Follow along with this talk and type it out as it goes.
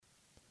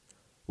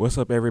What's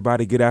up,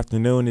 everybody? Good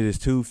afternoon. It is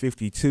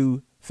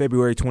 2:52,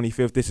 February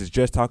 25th. This is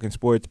Just Talking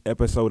Sports,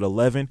 episode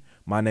 11.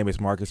 My name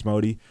is Marcus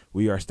Modi.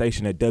 We are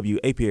stationed at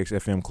WAPX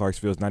FM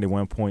Clarksville's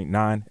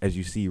 91.9, as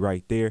you see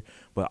right there.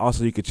 But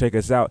also, you can check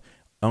us out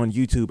on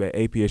YouTube at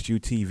APSU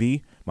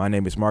TV. My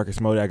name is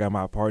Marcus Modi. I got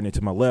my partner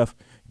to my left,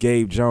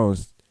 Gabe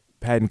Jones,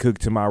 Patton Cook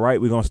to my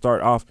right. We're going to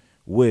start off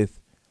with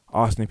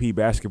Austin Peay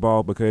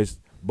basketball because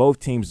both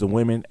teams, the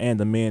women and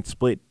the men,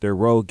 split their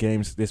road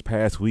games this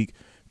past week,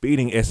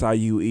 beating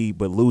SIUE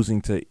but losing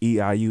to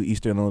EIU,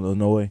 Eastern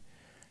Illinois.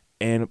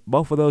 And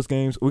both of those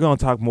games, we're going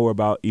to talk more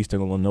about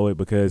Eastern Illinois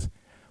because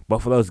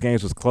both of those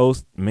games was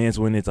close. Men's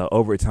went into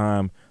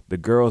overtime. The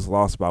girls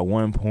lost by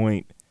 1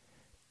 point.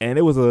 And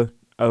it was a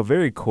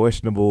very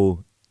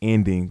questionable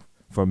ending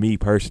for me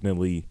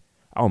personally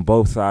on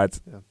both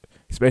sides,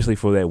 especially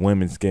for that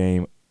women's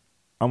game.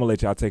 I'm going to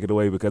let y'all take it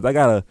away because I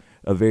got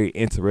a very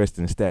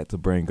interesting stat to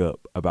bring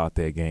up about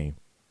that game.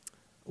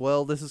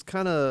 Well, this is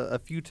kind of a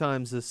few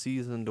times this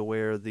season to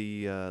where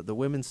the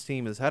women's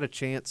team has had a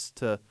chance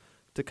to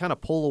kind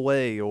of pull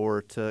away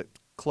or to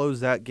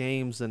close out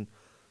games, and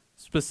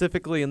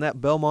specifically in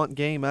that Belmont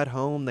game at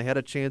home, they had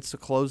a chance to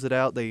close it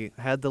out. They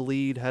had the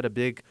lead, had a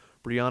big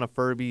Brianna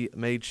Furby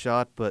made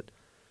shot, but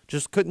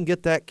just couldn't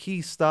get that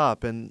key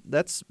stop, and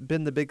that's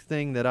been the big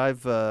thing that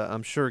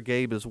I'm sure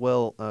Gabe as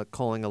well,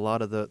 calling a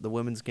lot of the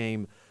women's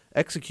game.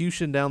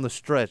 Execution down the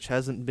stretch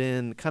hasn't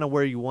been kind of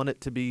where you want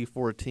it to be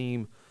for a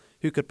team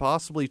who could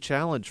possibly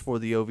challenge for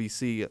the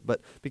OVC, but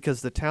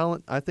because the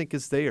talent, I think,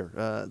 is there.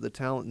 The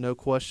talent, no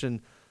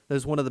question,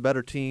 is one of the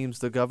better teams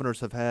the Governors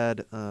have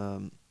had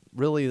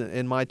really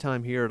in my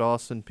time here at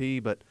Austin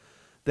Peay, but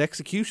the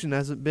execution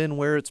hasn't been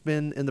where it's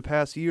been in the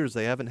past years.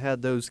 They haven't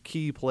had those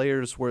key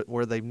players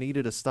where they've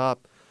needed a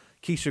stop.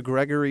 Keisha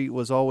Gregory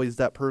was always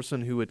that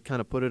person who would kind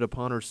of put it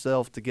upon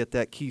herself to get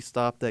that key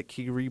stop, that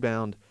key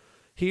rebound.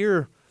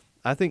 Here,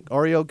 I think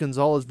Ariel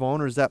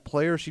Gonzalez-Varner is that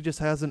player. She just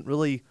hasn't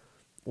really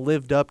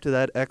lived up to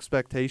that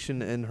expectation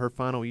in her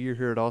final year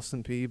here at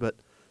Austin Peay, but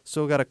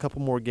still got a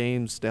couple more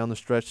games down the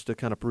stretch to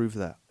kind of prove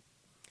that.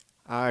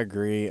 I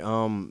agree.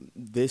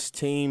 This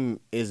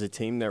team is a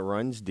team that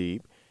runs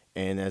deep,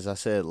 and as I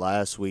said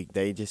last week,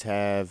 they just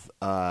have,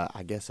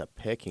 I guess, a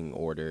pecking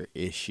order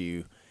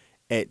issue.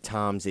 At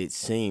times, it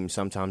seems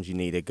sometimes you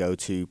need a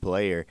go-to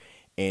player,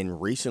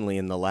 and recently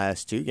in the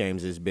last two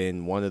games has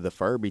been one of the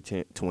Furby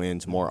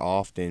twins, more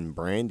often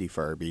Brandy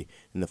Furby.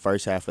 In the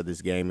first half of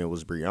this game, it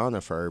was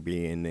Brianna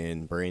Furby, and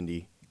then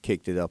Brandy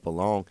kicked it up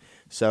along.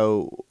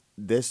 So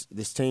this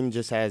team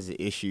just has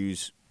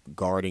issues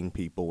guarding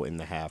people in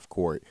the half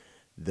court.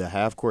 The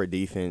half court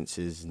defense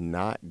is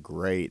not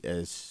great,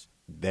 as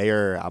they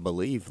are, I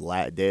believe,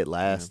 dead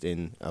last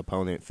in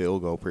opponent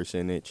field goal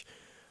percentage.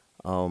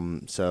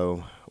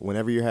 So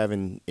whenever you're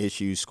having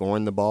issues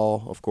scoring the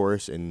ball, of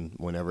course, and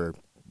whenever,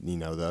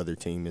 the other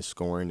team is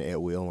scoring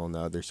at will on the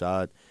other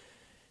side,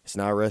 it's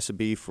not a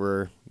recipe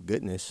for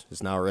goodness.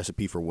 It's not a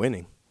recipe for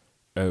winning.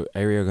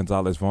 Ariel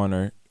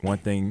Gonzalez-Varner, one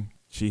thing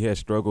she has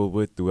struggled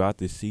with throughout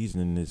this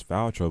season is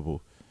foul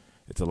trouble.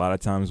 It's a lot of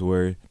times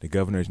where the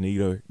Governors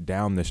need her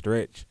down the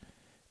stretch,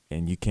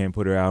 and you can't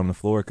put her out on the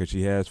floor because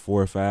she has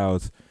 4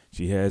 fouls.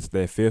 She has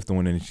that 5th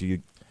one, and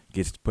she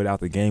gets put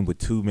out the game with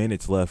 2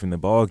 minutes left in the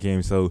ball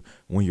game. So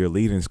when your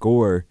leading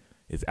scorer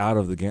is out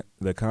of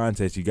the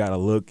contest, you got to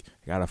look,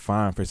 got to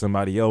find for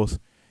somebody else.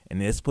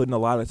 And it's putting a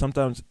lot of,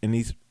 sometimes in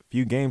these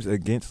few games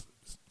against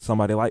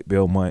somebody like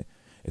Belmont,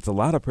 it's a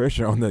lot of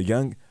pressure on the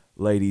young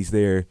ladies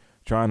there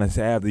trying to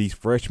have these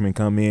freshmen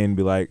come in and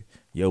be like,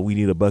 yo, we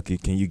need a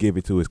bucket. Can you give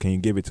it to us? Can you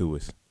give it to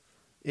us?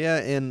 Yeah,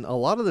 and a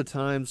lot of the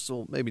times,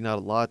 well, maybe not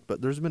a lot,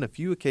 but there's been a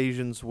few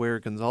occasions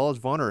where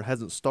Gonzalez-Varner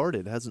hasn't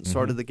started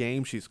the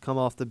game. She's come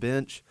off the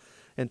bench.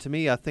 And to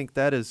me, I think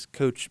that is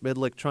Coach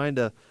Midlick trying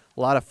to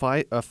light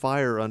a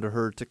fire under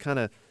her to kind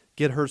of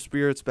get her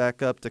spirits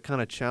back up, to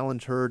kind of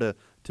challenge her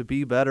to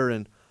be better.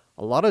 And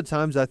a lot of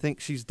times I think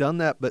she's done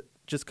that, but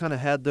just kind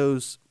of had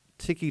those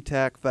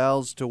ticky-tack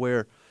fouls to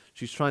where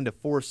she's trying to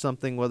force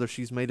something, whether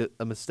she's made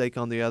a mistake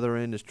on the other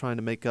end, is trying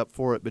to make up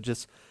for it, but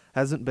just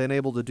hasn't been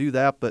able to do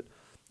that. But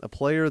a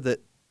player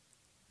that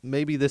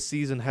maybe this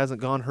season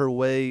hasn't gone her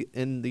way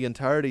in the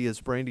entirety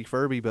is Brandy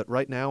Furby, but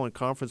right now in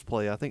conference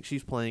play, I think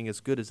she's playing as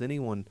good as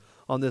anyone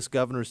on this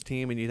Governors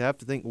team, and you'd have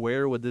to think,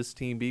 where would this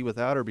team be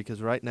without her? Because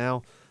right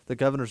now the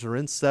Governors are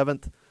in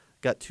 7th,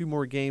 got 2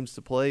 more games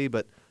to play,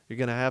 but you're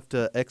going to have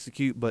to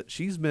execute. But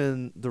she's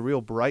been the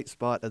real bright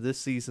spot of this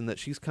season, that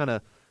she's kind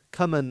of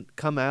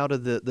come out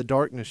of the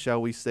darkness,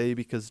 shall we say,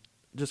 because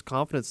just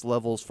confidence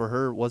levels for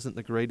her wasn't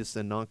the greatest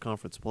in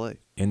non-conference play.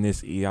 In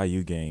this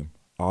EIU game,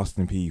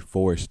 Austin Peay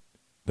forced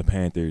the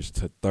Panthers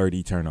to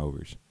 30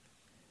 turnovers.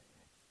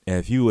 And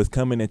if you was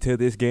coming into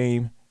this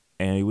game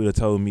and you would have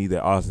told me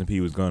that Austin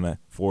Peay was going to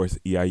force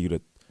EIU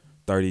to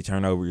 30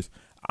 turnovers,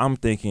 I'm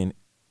thinking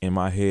in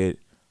my head,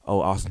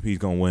 Austin Peay's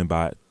going to win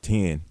by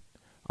 10.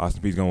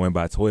 Austin Peay's going to win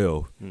by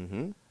 12.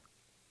 Mm-hmm.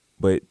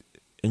 But,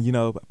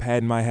 and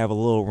Patton might have a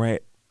little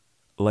rant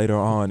later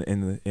on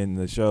in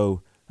the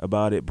show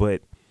about it,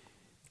 but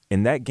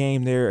in that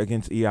game there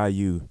against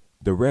EIU,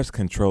 the refs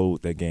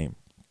controlled that game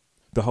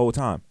the whole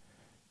time.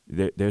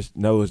 There's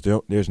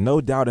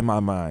no doubt in my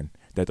mind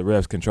that the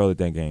refs controlled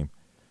that game.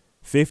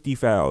 50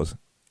 fouls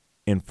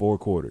in 4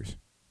 quarters.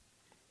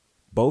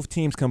 Both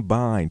teams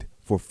combined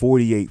for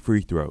 48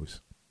 free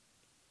throws.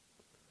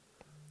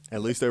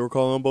 At least they were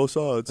calling on both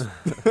sides.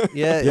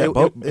 Yeah, Yeah, it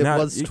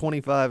was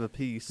 25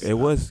 apiece. It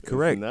was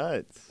correct. It's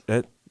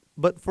nuts.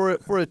 But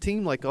for a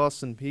team like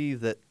Austin Peay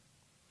that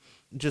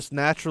just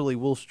naturally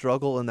will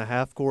struggle in the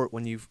half court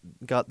when you've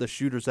got the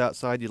shooters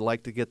outside, you'd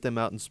like to get them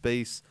out in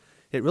space.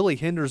 It really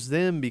hinders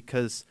them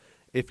because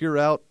if you're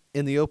out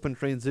in the open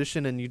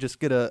transition and you just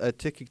get a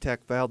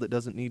ticky-tack foul that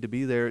doesn't need to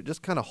be there, it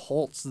just kind of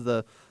halts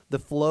the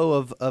flow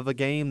of a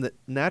game that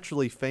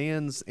naturally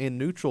fans and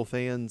neutral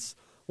fans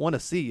want to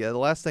see. The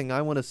last thing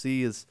I want to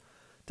see is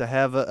to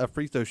have a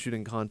free throw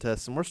shooting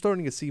contest, and we're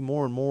starting to see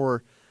more and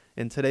more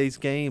in today's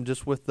game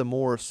just with the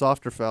more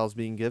softer fouls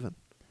being given.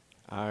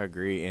 I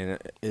agree, and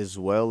as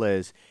well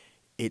as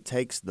it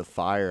takes the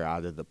fire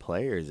out of the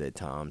players at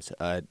times.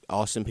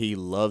 Austin Peay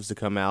loves to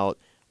come out.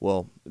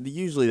 Well,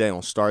 usually they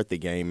don't start the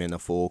game in a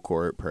full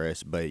court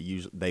press, but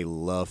usually they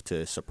love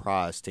to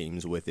surprise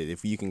teams with it,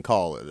 if you can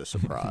call it a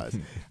surprise.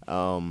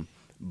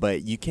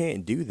 But you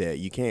can't do that.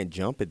 You can't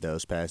jump at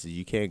those passes.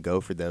 You can't go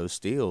for those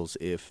steals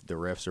if the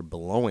refs are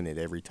blowing it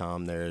every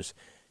time there's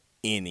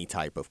any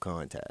type of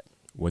contact.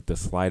 With the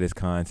slightest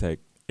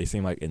contact, it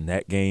seemed like in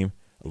that game,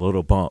 a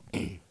little bump.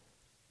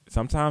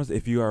 Sometimes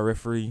if you are a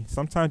referee,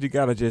 sometimes you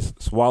got to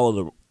just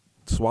swallow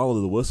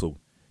the whistle.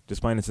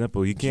 Just plain and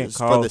simple. You can't just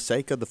call for the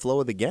sake of the flow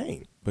of the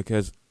game.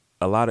 Because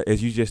a lot of,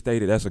 as you just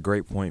stated, that's a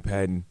great point,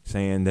 Patton,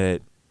 saying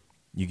that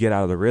you get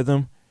out of the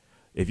rhythm.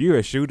 If you're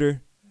a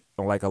shooter,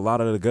 like a lot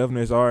of the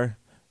governors are,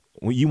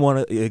 when you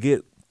want to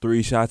get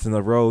 3 shots in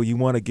a row, you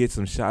want to get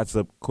some shots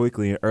up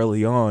quickly and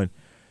early on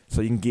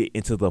so you can get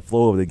into the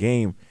flow of the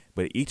game.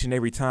 But each and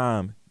every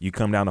time you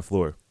come down the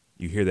floor,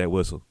 you hear that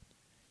whistle.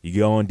 You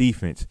go on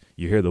defense,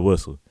 you hear the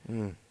whistle.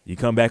 You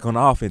come back on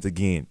offense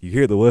again, you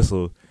hear the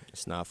whistle.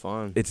 It's not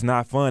fun. It's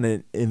not fun,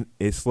 and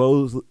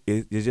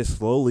it just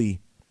slowly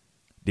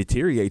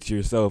deteriorates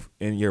yourself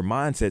and your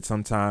mindset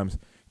sometimes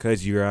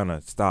because you're on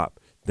a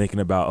stop thinking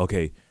about,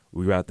 okay,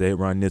 we're about to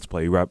run this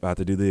play, we're about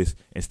to do this,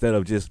 instead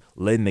of just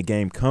letting the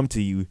game come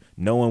to you,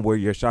 knowing where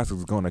your shots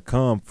is going to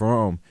come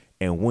from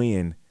and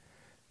when.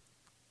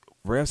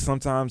 Refs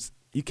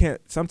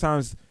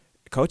sometimes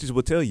coaches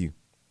will tell you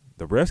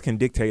the refs can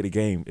dictate a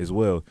game as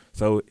well.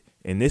 So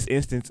in this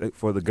instance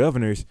for the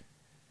Governors,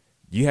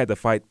 you had to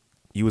fight.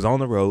 You was on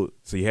the road,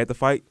 so you had to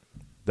fight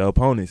the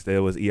opponents.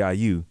 That was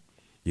EIU.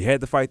 You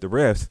had to fight the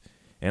refs,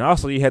 and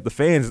also you had the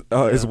fans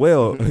as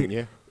well.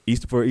 Yeah.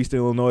 For Eastern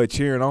Illinois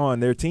cheering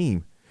on their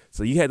team.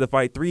 So you had to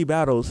fight 3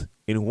 battles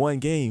in one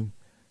game,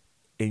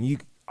 and you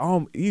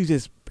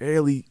just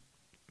barely,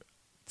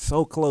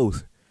 so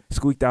close,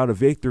 squeaked out a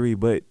victory.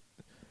 But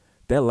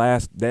that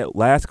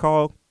last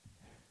call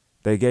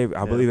they gave,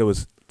 I believe it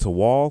was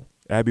to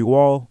Abby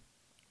Wall,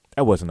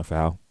 that wasn't a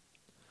foul.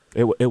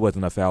 It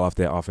wasn't a foul off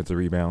that offensive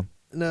rebound.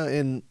 No,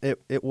 and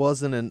it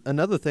wasn't. And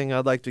another thing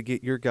I'd like to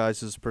get your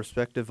guys'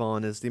 perspective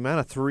on is the amount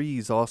of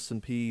threes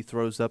Austin Peay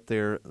throws up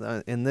there.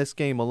 In this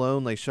game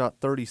alone, they shot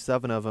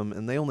 37 of them,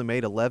 and they only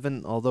made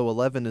 11, although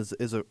 11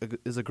 is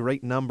a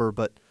great number.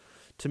 But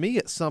to me,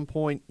 at some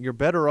point, you're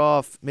better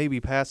off maybe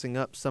passing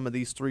up some of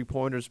these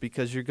three-pointers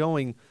because you're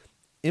going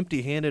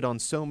empty-handed on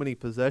so many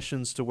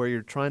possessions to where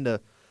you're trying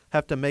to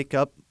have to make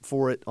up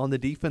for it on the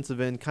defensive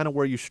end, kind of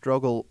where you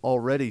struggle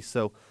already.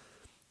 So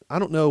I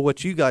don't know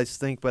what you guys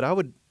think, but I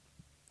would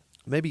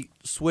maybe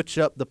switch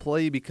up the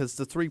play because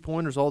the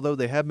three-pointers, although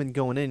they have been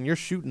going in, you're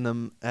shooting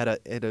them at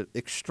a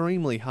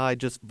extremely high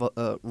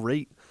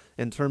rate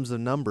in terms of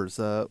numbers.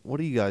 What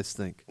do you guys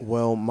think?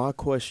 Well, my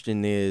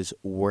question is,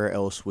 where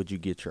else would you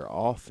get your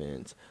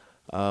offense?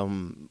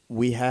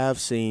 We have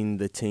seen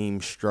the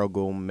team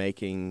struggle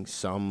making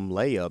some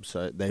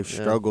layups. They've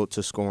struggled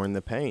to score in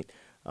the paint.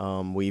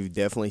 We've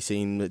definitely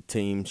seen the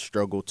team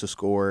struggle to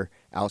score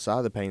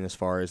outside the paint as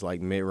far as like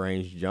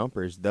mid-range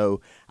jumpers,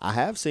 though I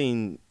have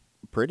seen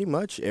pretty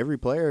much every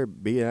player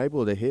being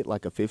able to hit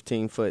like a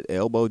 15-foot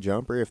elbow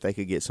jumper if they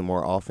could get some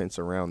more offense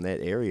around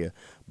that area.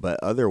 But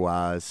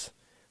otherwise,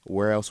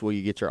 where else will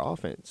you get your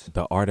offense?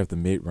 The art of the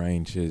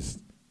mid-range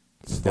is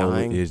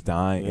dying,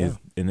 yeah.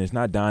 And it's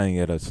not dying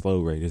at a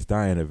slow rate. It's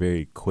dying at a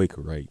very quick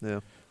rate. Yeah.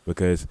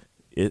 Because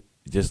it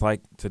just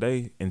like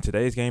in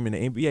today's game in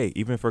the NBA,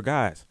 even for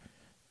guys,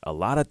 a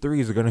lot of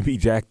threes are going to be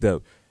jacked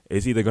up.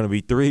 It's either going to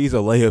be threes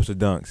or layups or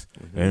dunks.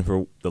 Mm-hmm. And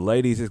for the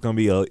ladies, it's going to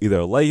be either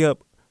a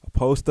layup, a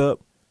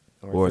post-up,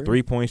 or a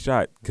three-point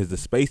shot because the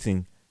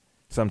spacing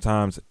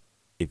sometimes,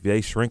 if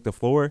they shrink the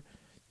floor,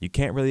 you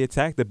can't really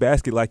attack the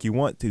basket like you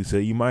want to, so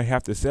you might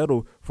have to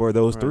settle for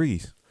those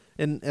threes.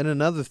 And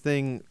another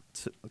thing,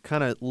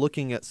 kind of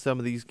looking at some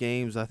of these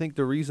games, I think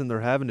the reason they're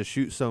having to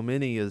shoot so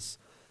many is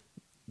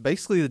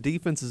basically the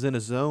defense is in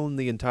a zone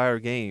the entire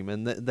game,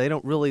 and they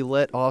don't really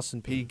let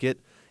Austin Peay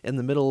get in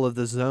the middle of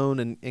the zone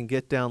and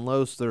get down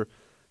low, so they're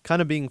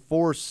kind of being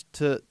forced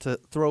to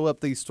throw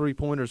up these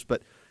three-pointers.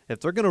 But if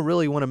they're going to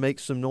really want to make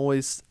some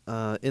noise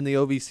in the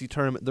OVC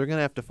tournament, they're going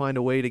to have to find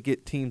a way to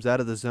get teams out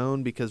of the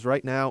zone, because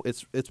right now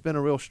it's been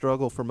a real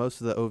struggle for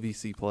most of the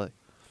OVC play.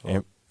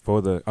 And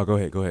for the go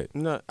ahead.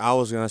 No, I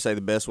was gonna say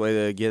the best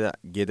way to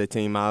get a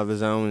team out of the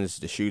zone is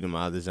to shoot them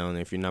out of the zone.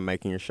 If you're not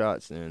making your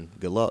shots, then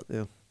good luck.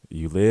 Yeah.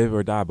 You live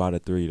or die by the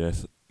three.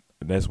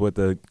 That's what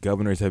the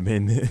Governors have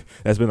been.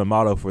 That's been the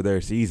motto for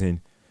their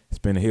season. It's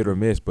been a hit or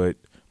miss. But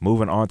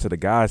moving on to the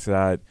guys'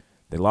 side,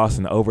 they lost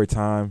in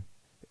overtime.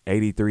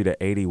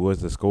 83-80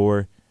 was the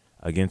score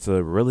against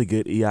a really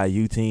good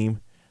EIU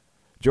team.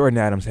 Jordan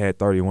Adams had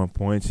 31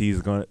 points.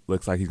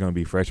 Looks like he's gonna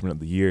be freshman of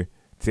the year.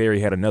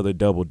 Terry had another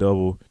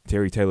double-double.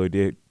 Terry Taylor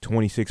did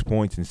 26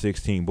 points and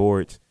 16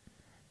 boards.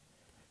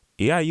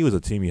 EIU is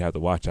a team you have to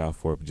watch out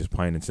for, just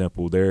plain and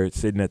simple. They're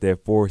sitting at their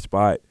 4th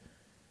spot.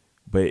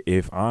 But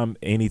if I'm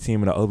any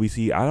team in the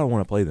OVC, I don't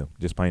want to play them,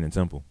 just plain and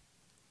simple.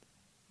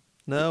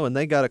 No, and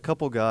they got a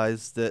couple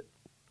guys that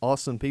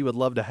Austin Peay would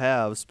love to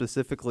have,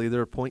 specifically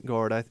their point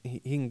guard. He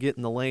can get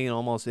in the lane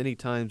almost any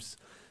times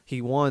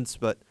he wants,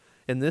 but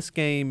in this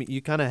game,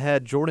 you kind of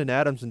had Jordan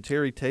Adams and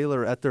Terry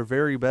Taylor at their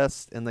very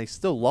best, and they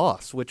still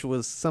lost, which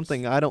was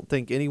something I don't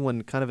think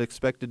anyone kind of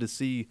expected to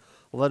see.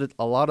 A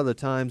lot of the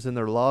times in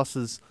their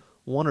losses,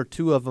 one or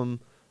two of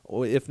them,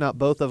 or if not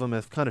both of them,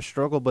 have kind of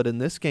struggled. But in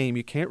this game,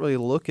 you can't really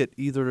look at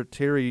either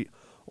Terry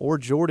or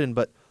Jordan.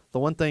 But the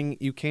one thing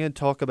you can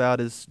talk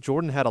about is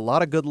Jordan had a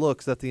lot of good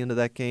looks at the end of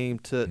that game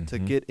to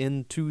get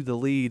into the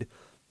lead,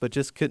 but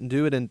just couldn't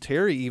do it. And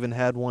Terry even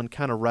had one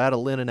kind of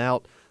rattle in and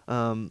out.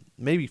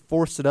 Maybe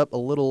forced it up a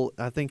little.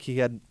 I think he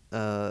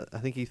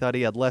thought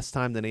he had less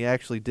time than he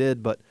actually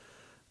did, but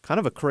kind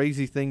of a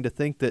crazy thing to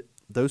think that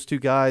those two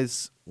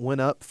guys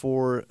went up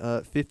for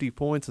 50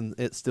 points and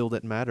it still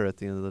didn't matter at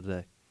the end of the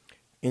day.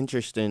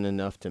 Interesting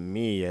enough to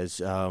me, as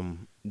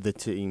the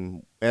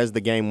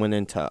game went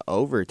into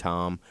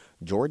overtime,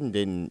 Jordan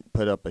didn't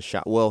put up a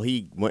shot. Well,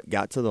 he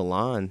got to the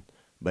line,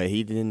 but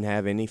he didn't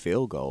have any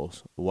field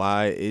goals.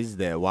 Why is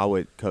that? Why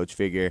would Coach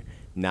figure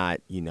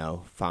not,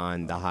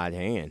 find the hot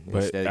hand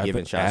instead of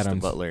giving shots to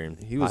Butler?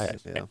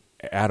 And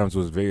Adams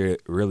was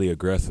really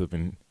aggressive,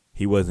 and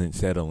he wasn't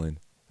settling.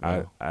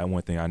 Yeah.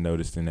 One thing I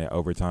noticed in that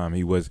overtime,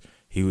 he was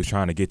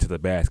trying to get to the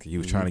basket. He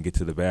was trying to get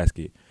to the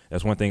basket.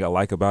 That's one thing I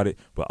like about it.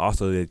 But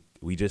also that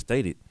we just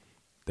stated,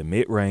 the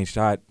mid-range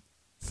shot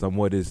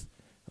somewhat is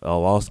a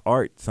lost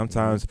art.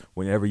 Sometimes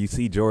whenever you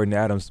see Jordan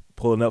Adams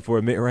pulling up for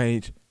a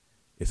mid-range,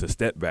 it's a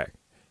step back.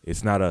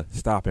 It's not a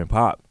stop and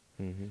pop.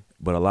 Mm-hmm.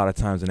 But a lot of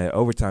times in that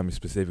overtime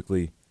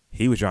specifically,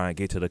 he was trying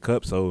to get to the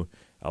cup. So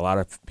a lot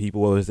of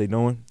people, what was they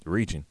doing?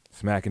 Reaching,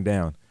 smacking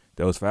down.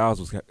 Those fouls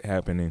was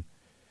happening.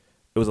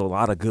 It was a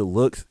lot of good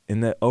looks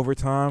in that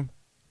overtime.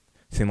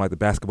 Seemed like the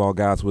basketball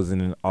guys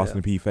wasn't in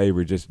Austin Peay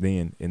favor just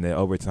then in that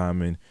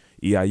overtime, and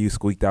EIU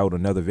squeaked out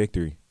another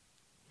victory.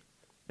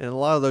 And a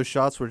lot of those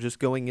shots were just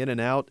going in and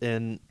out,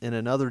 and in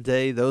another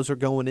day, those are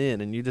going in,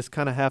 and you just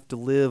kind of have to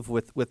live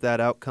with that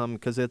outcome,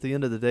 because at the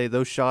end of the day,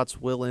 those shots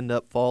will end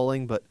up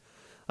falling. But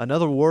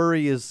another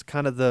worry is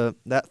kind of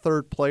that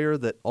third player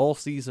that all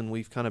season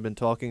we've kind of been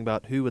talking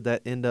about. Who would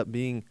that end up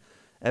being?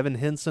 Evan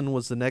Henson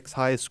was the next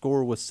highest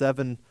scorer with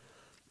 7.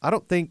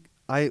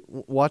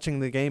 Watching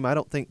the game, I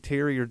don't think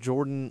Terry or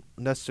Jordan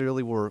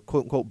necessarily were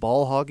quote-unquote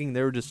ball hogging.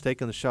 They were just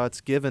taking the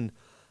shots given.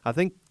 I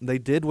think they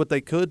did what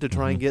they could to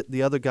try and get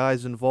the other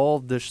guys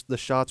involved. The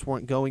shots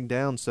weren't going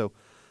down, so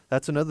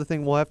that's another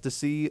thing we'll have to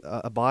see.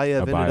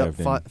 Abayev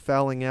ended up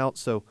fouling out,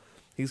 so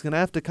he's going to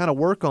have to kind of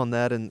work on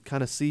that and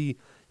kind of see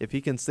if he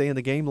can stay in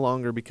the game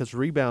longer, because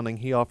rebounding,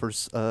 he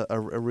offers a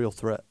real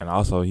threat. And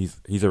also,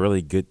 he's a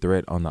really good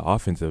threat on the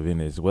offensive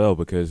end as well,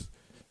 because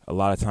a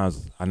lot of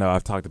times, I know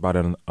I've talked about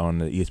it on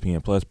the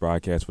ESPN Plus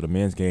broadcast for the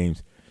men's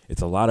games,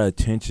 it's a lot of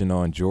attention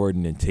on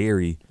Jordan and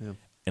Terry,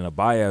 and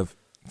Abayev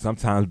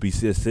sometimes be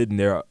sitting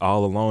there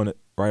all alone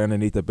right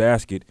underneath the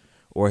basket,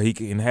 or he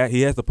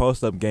has the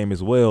post-up game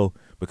as well,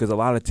 because a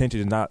lot of attention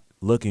is not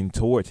looking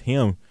towards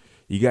him.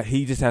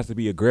 He just has to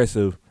be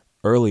aggressive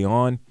early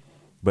on,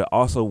 but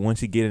also once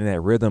he get in that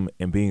rhythm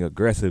and being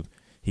aggressive,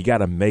 he got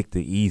to make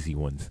the easy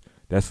ones.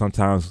 That's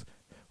sometimes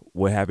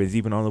what happens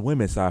even on the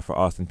women's side for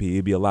Austin Peay.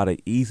 It'd be a lot of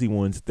easy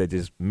ones that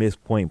just miss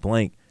point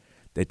blank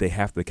that they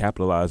have to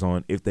capitalize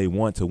on if they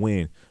want to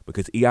win,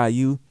 because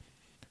EIU,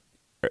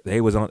 they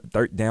was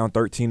down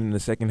 13 in the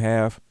second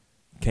half,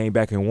 came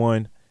back and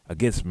won.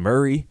 Against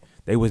Murray,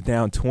 they was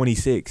down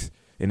 26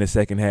 in the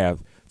second half.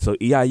 So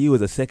EIU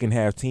is a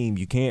second-half team.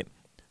 You can't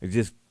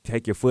just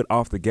take your foot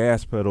off the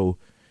gas pedal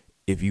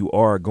if you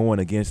are going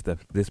against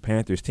this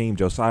Panthers team.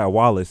 Josiah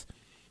Wallace,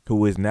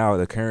 who is now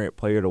the current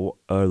player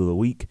of the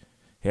week,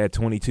 had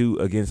 22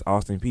 against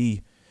Austin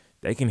Peay.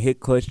 They can hit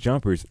clutch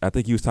jumpers. I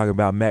think he was talking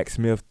about Max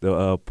Smith,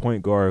 the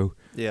point guard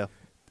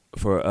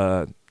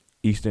for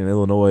Eastern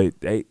Illinois.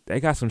 They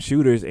got some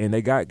shooters, and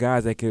they got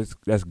guys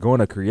that's going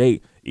to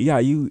create.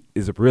 EIU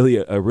is a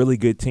really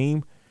good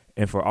team,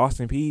 and for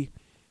Austin Peay,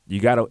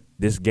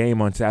 this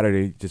game on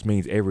Saturday just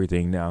means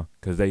everything now,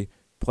 because they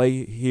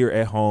play here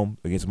at home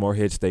against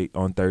Morehead State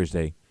on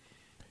Thursday.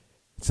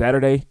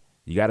 Saturday,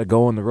 you got to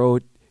go on the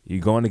road. You're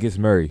going against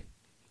Murray.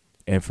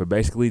 And for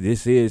basically,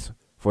 this is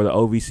for the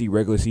OVC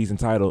regular season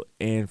title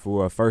and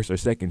for a first or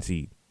second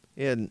seed.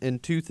 Yeah,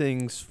 and two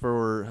things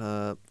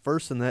for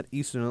first in that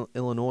Eastern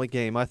Illinois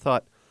game. I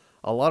thought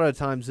a lot of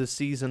times this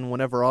season,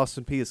 whenever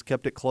Austin Peay has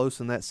kept it close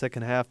in that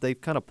second half,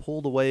 they've kind of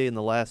pulled away in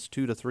the last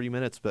 2 to 3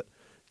 minutes. But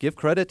give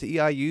credit to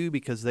EIU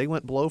because they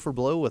went blow for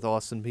blow with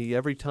Austin Peay.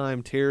 Every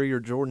time Terry or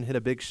Jordan hit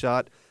a big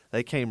shot,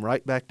 they came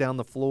right back down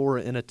the floor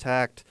and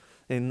attacked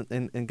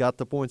and got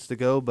the points to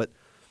go. But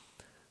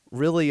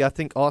really, I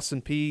think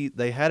Austin Peay,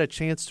 they had a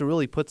chance to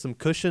really put some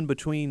cushion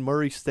between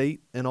Murray State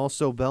and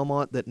also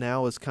Belmont that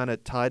now is kind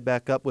of tied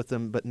back up with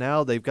them. But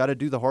now they've got to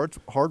do the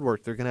hard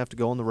work. They're going to have to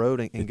go on the road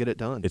and get it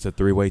done. It's a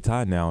three-way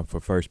tie now for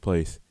first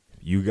place.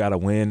 You got to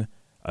win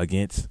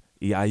against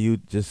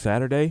EIU just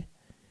Saturday.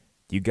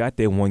 You got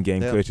that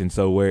one-game cushion.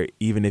 So where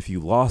even if you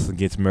lost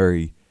against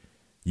Murray,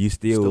 you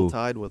still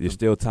tied with you're them.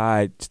 still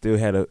tied, still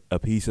had a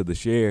piece of the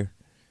share.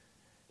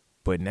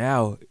 But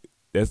now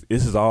this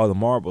is all the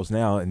marbles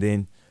now, and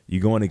then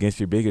you're going against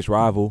your biggest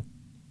rival,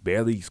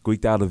 barely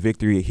squeaked out a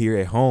victory here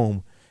at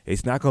home.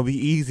 It's not going to be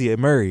easy at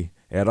Murray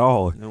at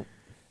all. Nope.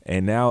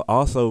 And now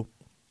also,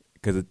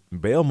 because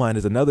Belmont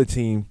is another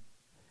team,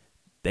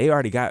 they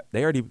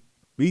already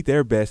beat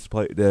their best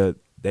play.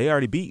 They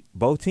already beat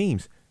both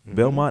teams.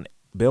 Mm-hmm.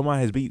 Belmont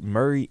has beat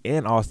Murray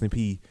and Austin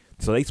Peay,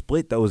 so they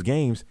split those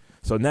games.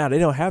 So now they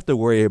don't have to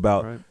worry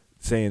about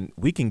saying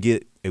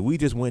if we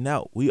just win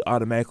out, we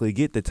automatically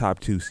get the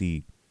top 2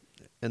 seed.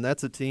 And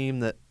that's a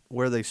team that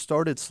where they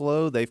started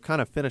slow, they've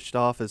kind of finished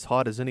off as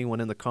hot as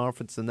anyone in the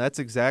conference, and that's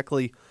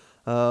exactly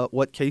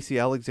what Casey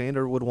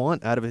Alexander would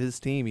want out of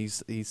his team.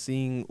 He's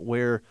seeing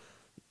where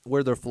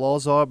their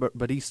flaws are,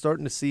 but he's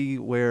starting to see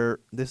where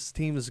this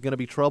team is going to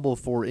be trouble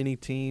for any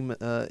team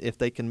if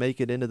they can make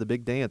it into the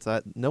big dance.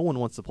 No one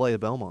wants to play at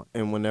Belmont.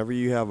 And whenever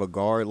you have a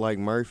guard like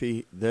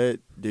Murphy,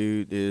 that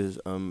dude is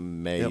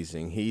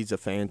amazing. Yep. He's a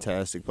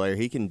fantastic player.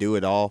 He can do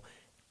it all.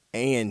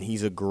 And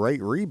he's a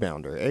great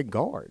rebounder at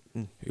guard.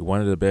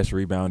 One of the best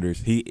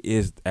rebounders. He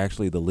is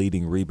actually the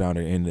leading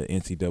rebounder in the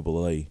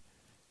NCAA.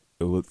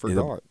 For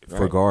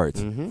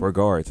guards. Mm-hmm. For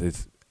guards.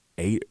 It's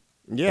 8.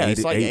 Yeah,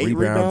 it's like 8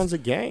 rebounds a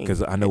game.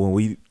 Because I know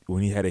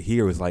when he had it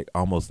here, it was like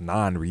almost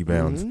 9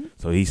 rebounds. Mm-hmm.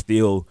 So he's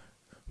still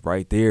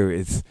right there.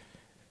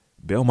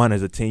 Belmont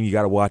is a team you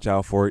got to watch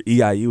out for.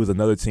 EIU is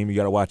another team you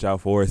got to watch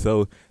out for.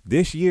 So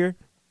this year,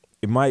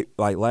 it might,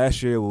 like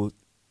last year,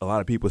 a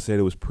lot of people said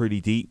it was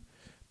pretty deep.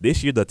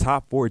 This year, the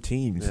top 4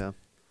 teams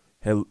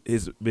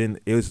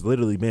it's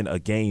literally been a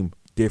game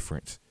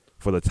difference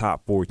for the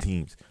top 4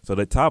 teams. So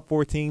the top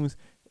 4 teams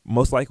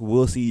most likely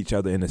will see each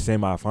other in the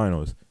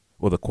semifinals,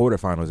 or the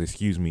quarterfinals,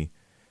 excuse me.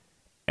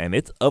 And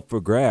it's up for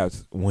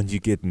grabs when you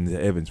get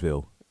into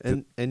Evansville.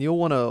 And you'll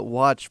want to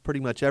watch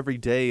pretty much every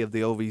day of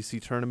the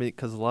OVC tournament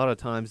because a lot of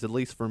times, at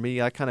least for me,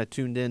 I kind of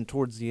tuned in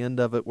towards the end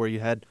of it where you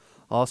had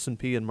Austin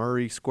Peay and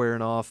Murray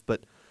squaring off,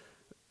 but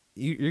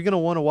you're going to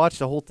want to watch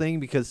the whole thing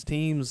because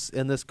teams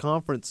in this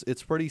conference,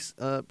 it's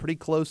pretty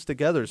close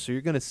together. So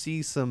you're going to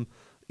see some,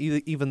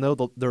 even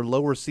though they're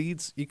lower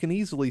seeds, you can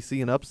easily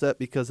see an upset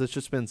because it's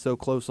just been so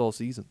close all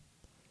season.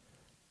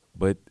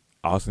 But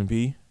Austin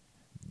Peay,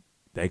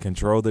 they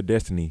control their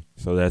destiny.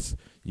 So that's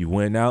you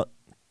win out,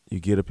 you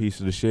get a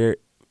piece of the share.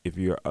 If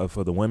you're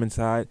for the women's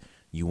side,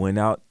 you win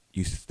out,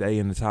 you stay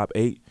in the top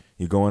 8.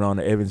 You're going on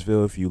to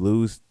Evansville. If you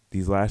lose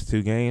these last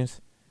 2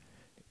 games,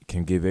 it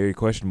can get very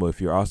questionable.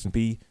 If you're Austin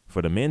Peay,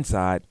 for the men's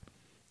side,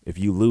 if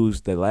you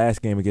lose the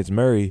last game against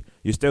Murray,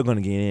 you're still going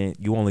to get in.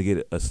 You only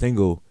get a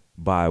single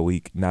bye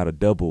week, not a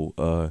double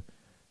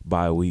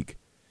bye week.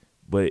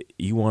 But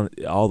you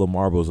want all the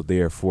marbles are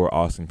there for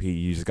Austin Peay.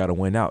 You just got to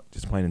win out,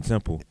 just plain and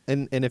simple.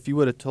 And if you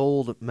would have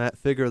told Matt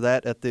Figure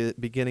that at the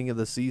beginning of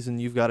the season,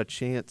 you've got a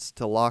chance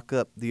to lock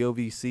up the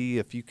OVC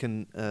if you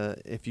can.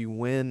 If you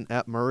win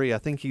at Murray, I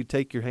think you'd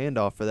take your hand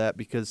off for that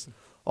because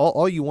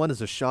all you want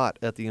is a shot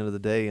at the end of the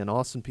day, and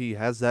Austin Peay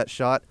has that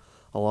shot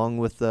along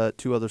with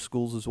 2 other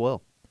schools as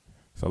well.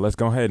 So let's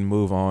go ahead and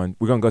move on.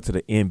 We're going to go to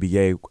the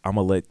NBA. I'm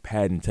going to let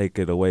Patton take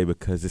it away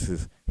because this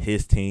is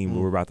his team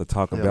we're about to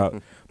talk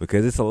about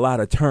because it's a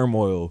lot of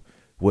turmoil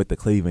with the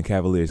Cleveland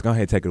Cavaliers. Go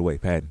ahead and take it away,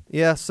 Patton.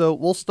 Yeah, so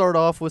we'll start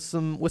off with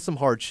some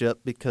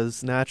hardship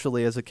because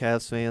naturally as a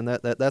Cavs fan,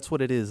 that's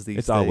what it is these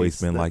days. It's always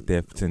been like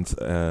that since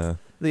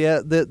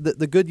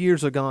the good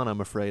years are gone, I'm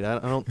afraid. I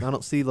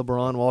don't see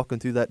LeBron walking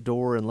through that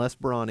door unless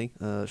Bronny,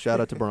 shout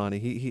out to Bronny,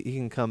 he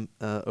can come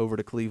over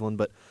to Cleveland.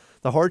 But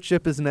the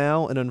hardship is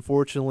now, and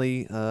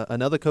unfortunately,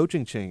 another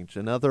coaching change,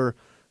 another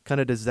kind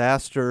of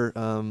disaster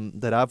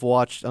that I've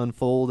watched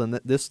unfold, and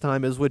this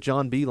time is with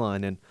John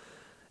Beilein. And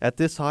at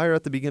this hire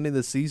at the beginning of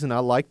the season, I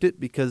liked it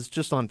because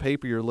just on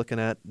paper you're looking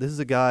at this is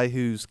a guy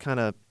who's kind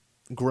of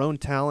grown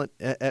talent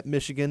at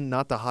Michigan,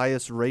 not the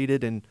highest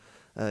rated, and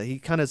he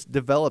kind of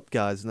developed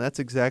guys, and that's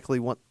exactly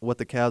what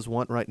the Cavs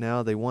want right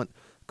now. They want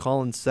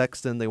Colin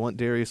Sexton, they want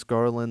Darius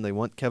Garland, they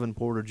want Kevin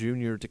Porter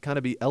Jr. to kind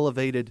of be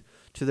elevated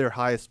to their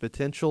highest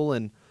potential,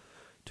 and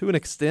to an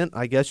extent,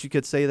 I guess you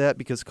could say that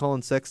because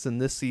Colin Sexton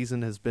this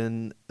season has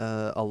been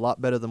a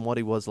lot better than what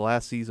he was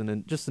last season,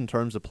 and just in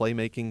terms of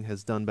playmaking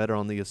has done better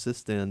on the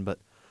assist end. But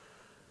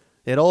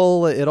It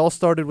all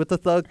started with the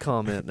Thug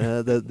comment,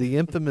 the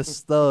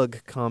infamous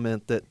Thug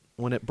comment that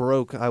when it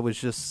broke, I was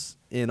just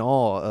in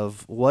awe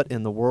of what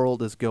in the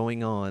world is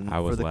going on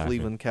for the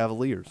Cleveland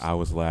Cavaliers. I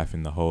was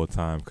laughing the whole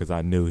time because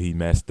I knew he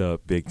messed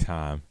up big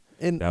time.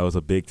 And that was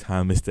a big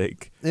time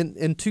mistake.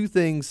 And two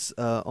things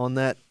on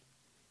that.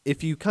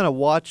 If you kind of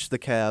watch the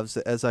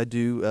Cavs, as I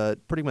do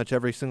pretty much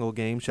every single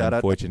game,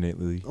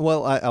 Unfortunately.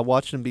 Well, I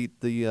watched him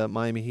beat the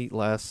Miami Heat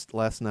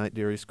last night,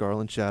 Darius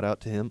Garland. Shout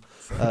out to him.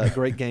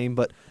 Great game.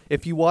 But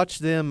if you watch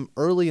them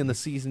early in the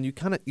season, you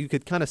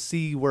could kind of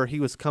see where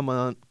he was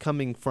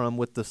coming from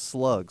with the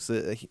slugs.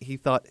 He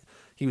thought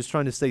he was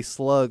trying to say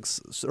slugs,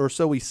 or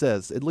so he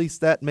says. At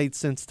least that made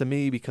sense to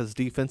me because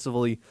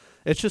defensively,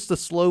 it's just a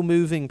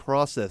slow-moving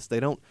process.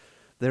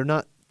 They're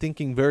not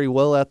thinking very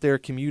well out there,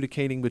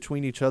 communicating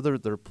between each other.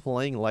 They're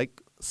playing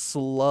like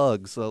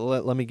slugs. So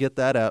let me get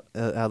that out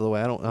of the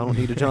way. I don't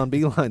need a John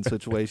Beilein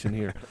situation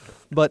here,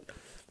 but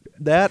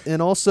that,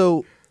 and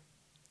also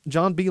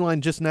John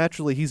Beilein just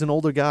naturally, he's an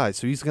older guy,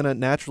 so he's going to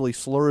naturally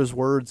slur his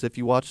words. If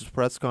you watch his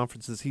press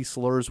conferences, he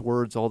slurs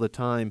words all the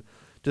time.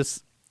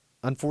 Just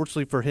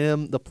unfortunately for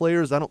him, the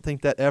players, I don't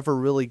think that ever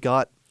really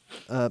got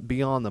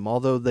beyond them.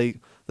 Although they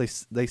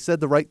said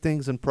the right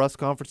things in press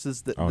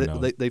conferences,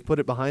 they put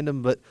it behind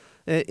them. But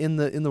in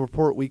the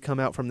report we come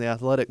out from the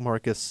Athletic,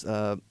 Marcus,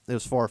 it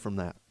was far from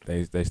that.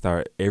 They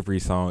start every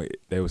song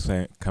they were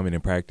saying coming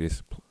in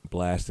practice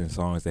blasting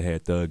songs that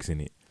had thugs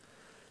in it,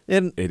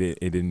 and it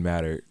didn't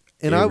matter.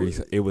 And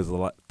it was a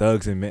lot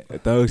thugs and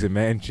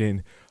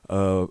Mansion.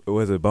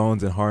 Was it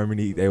Bones and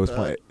Harmony? They was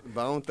playing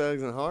Bone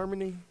Thugs and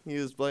Harmony. He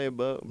was playing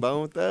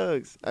Bone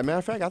Thugs. As a matter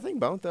of fact, I think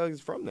Bone Thugs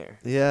is from there.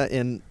 Yeah,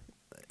 and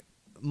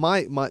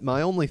my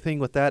only thing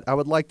with that, I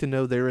would like to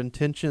know their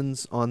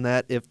intentions on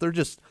that. If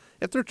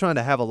they're trying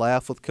to have a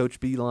laugh with Coach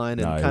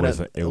Beilein and kind of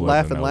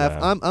laugh and laugh,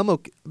 I'm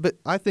okay. But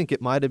I think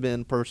it might have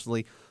been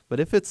personally. But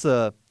if it's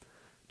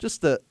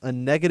just a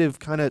negative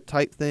kind of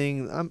type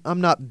thing, I'm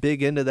not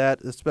big into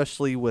that,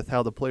 especially with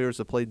how the players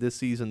have played this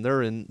season.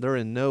 They're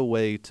in no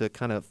way to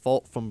kind of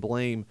fault from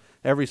blame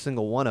every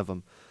single one of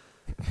them.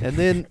 And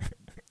then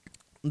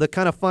the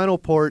kind of final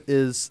part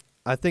is,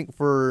 I think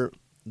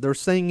they're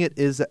saying it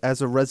is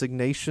as a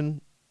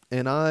resignation,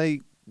 and I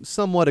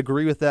somewhat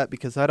agree with that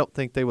because I don't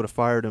think they would have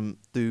fired him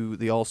through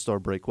the All-Star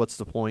break. What's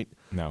the point?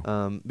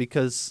 No.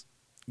 Because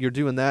you're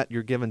doing that,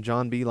 you're giving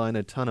John Beilein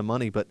a ton of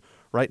money, but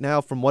right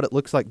now, from what it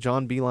looks like,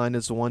 John Beilein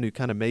is the one who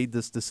kind of made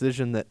this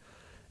decision that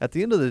at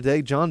the end of the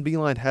day, John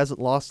Beilein hasn't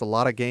lost a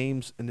lot of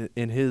games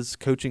in his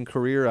coaching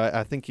career.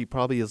 I think he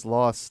probably has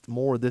lost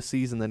more this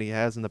season than he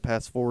has in the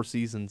past 4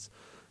 seasons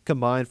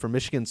combined for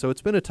Michigan. So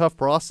it's been a tough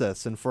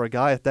process. And for a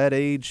guy at that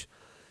age,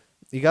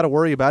 you got to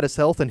worry about his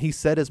health, and he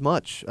said as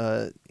much.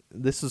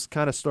 This is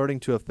kind of starting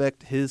to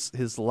affect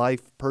his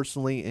life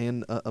personally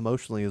and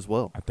emotionally as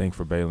well. I think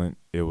for Beilein,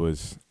 it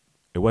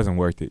wasn't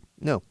worth it.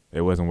 No.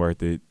 It wasn't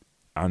worth it.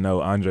 I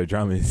know Andre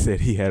Drummond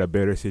said he had a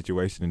better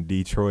situation in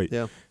Detroit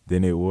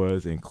than it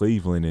was in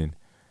Cleveland, and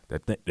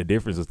the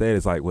difference with that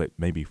is like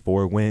maybe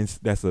 4 wins.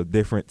 That's a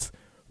difference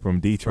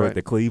from Detroit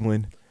to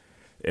Cleveland.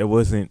 It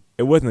wasn't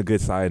a good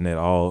sign at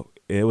all.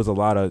 It was a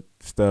lot of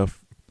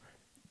stuff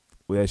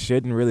that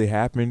shouldn't really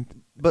happen.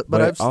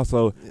 But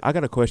also, I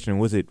got a question.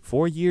 Was it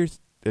 4 years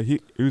that he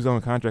was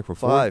on contract for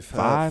 4?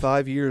 5.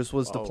 5 years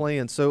was the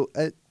plan. So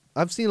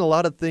I've seen a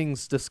lot of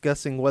things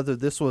discussing whether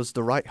this was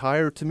the right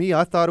hire. To me,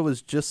 I thought it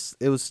was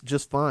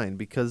just fine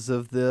because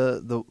of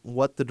the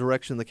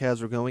direction the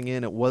Cavs were going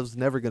in. It was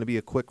never going to be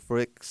a quick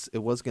fix.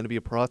 It was going to be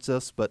a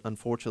process, but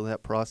unfortunately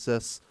that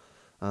process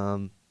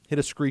hit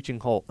a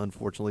screeching halt,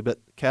 unfortunately. But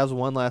Cavs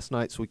won last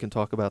night, so we can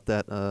talk about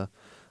that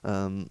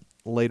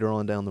later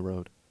on down the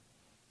road.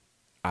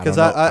 Because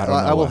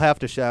I will have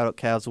to shout out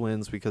Cavs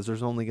wins because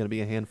there's only going to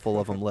be a handful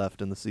of them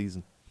left in the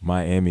season.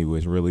 Miami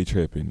was really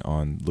tripping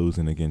on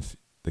losing against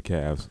the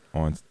Cavs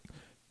on.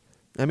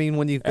 I mean,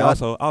 when you've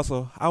got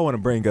also, I want to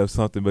bring up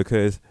something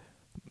because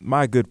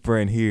my good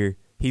friend here,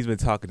 he's been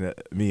talking to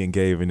me and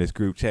Gabe in this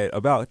group chat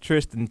about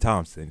Tristan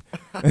Thompson.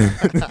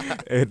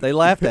 They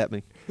laughed at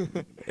me.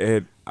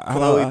 And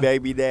Chloe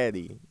baby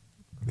daddy.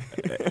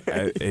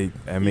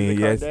 I mean,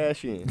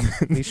 yes,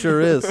 he sure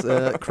is.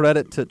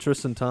 Credit to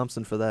Tristan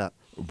Thompson for that.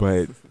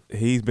 But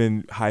he's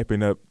been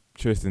hyping up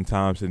Tristan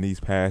Thompson these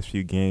past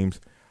few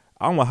games.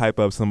 I'm going to hype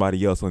up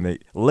somebody else on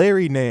that.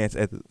 Larry Nance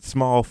at the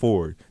small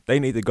forward. They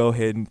need to go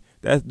ahead and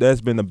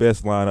that's been the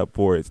best lineup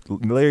for it.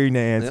 Larry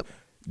Nance,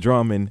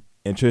 Drummond,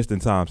 and Tristan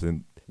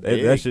Thompson.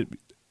 That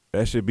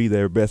should be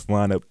their best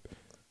lineup.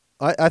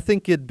 I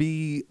think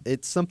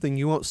it's something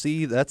you won't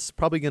see. That's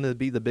probably going to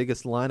be the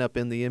biggest lineup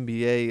in the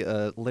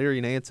NBA.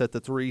 Larry Nance at the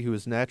 3, who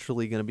is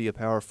naturally going to be a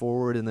power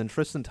forward, and then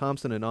Tristan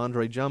Thompson and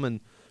Andre Drummond,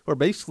 who are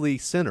basically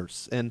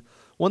centers. And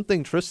one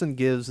thing Tristan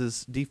gives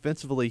is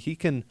defensively, he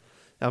can.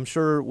 I'm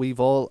sure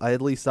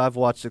I've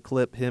watched a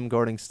clip, him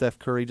guarding Steph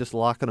Curry, just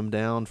locking him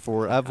down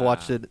I've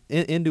watched it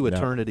into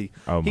eternity.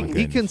 Oh my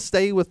he can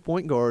stay with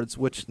point guards,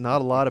 which not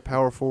a lot of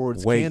power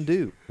forwards can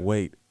do.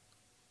 Wait,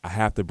 I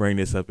have to bring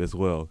this up as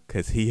well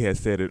because he has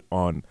said it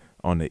on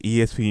the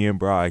ESPN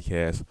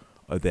broadcast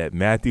of that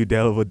Matthew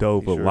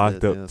Dellavedova He sure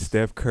locked did, up yes.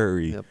 Steph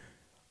Curry Yep.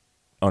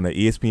 on an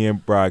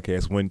ESPN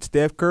broadcast when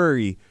Steph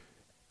Curry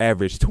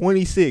averaged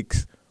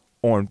 26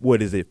 on,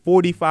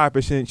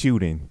 45%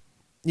 shooting.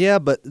 Yeah,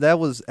 but that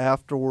was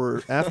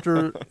after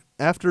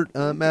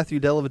Matthew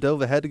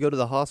Dellavedova had to go to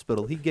the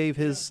hospital. He gave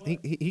his he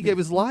gave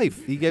his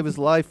life. He gave his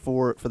life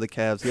for the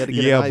Cavs. He had to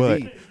get Yeah, an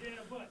but IV.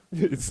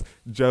 it's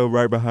Joe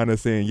right behind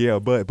us saying, yeah,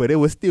 but it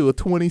was still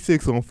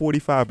 26 on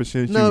 45%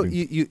 shooting. No,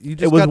 you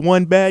just it was got,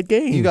 one bad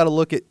game. you got to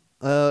look at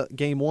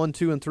game 1,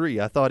 2, and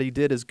 3. I thought he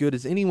did as good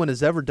as anyone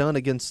has ever done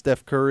against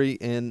Steph Curry,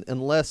 and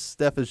unless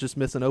Steph is just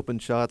missing open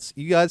shots,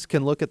 you guys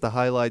can look at the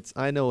highlights.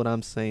 I know what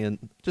I'm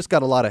saying. Just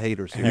got a lot of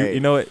haters here. Hey. You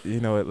know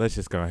what? Let's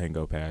just go ahead and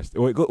go past.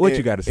 What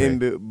you got to say?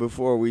 And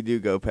before we do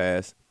go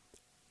past,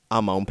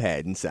 I'm on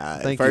Patton's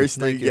side. Thank you, First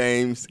thank three you.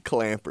 games,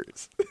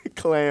 clampers.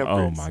 Clampers.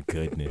 Oh my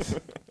goodness.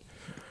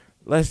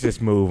 Let's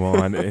just move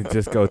on and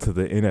just go to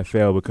the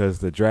NFL because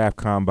the draft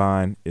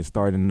combine is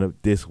starting up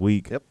this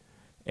week. Yep.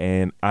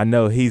 And I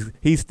know he's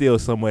still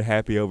somewhat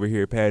happy over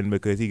here, Patton,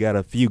 because he got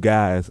a few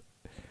guys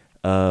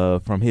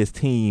from his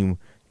team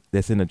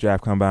that's in the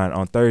draft combine.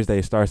 On Thursday,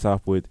 it starts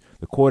off with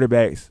the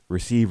quarterbacks,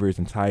 receivers,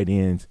 and tight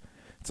ends.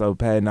 So,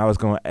 Patton, I was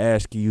going to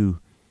ask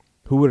you,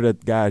 who are the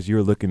guys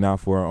you're looking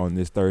out for on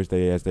this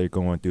Thursday as they're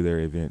going through their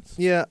events?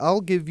 Yeah,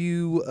 I'll give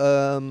you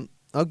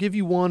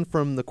one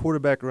from the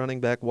quarterback,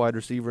 running back, wide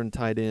receiver, and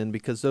tight end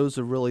because those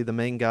are really the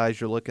main guys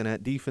you're looking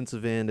at.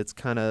 Defensive end, it's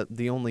kind of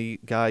the only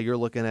guy you're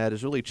looking at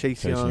is really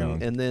Chase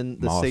Young, and then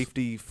the Moss.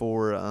 safety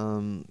for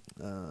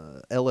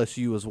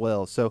LSU as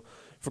well. So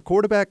for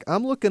quarterback,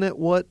 I'm looking at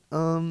what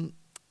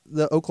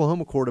the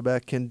Oklahoma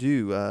quarterback can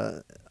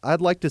do. I'd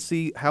like to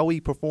see how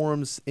he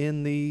performs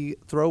in the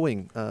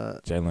throwing.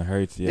 Jalen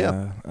Hurts,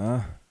 yeah.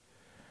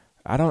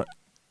 I don't.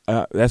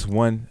 That's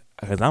one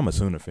because I'm a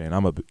Sooner fan.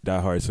 I'm a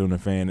diehard Sooner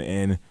fan,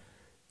 and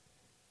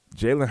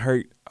Jalen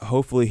Hurts.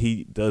 Hopefully,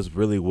 he does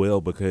really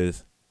well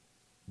because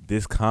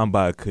this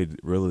combine could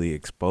really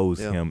expose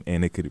him,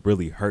 and it could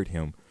really hurt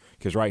him.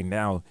 Because right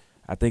now,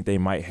 I think they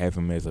might have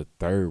him as a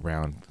third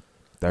round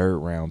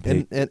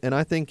pick. And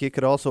I think it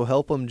could also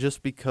help him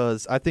just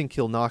because I think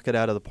he'll knock it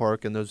out of the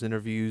park in those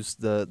interviews.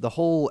 The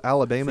whole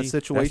Alabama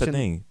situation. That's the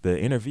thing. The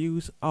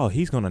interviews. Oh,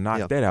 he's gonna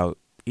knock that out.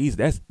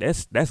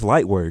 That's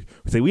light work.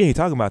 See, we ain't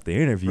talking about the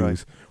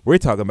interviews. Right. We're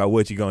talking about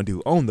what you're gonna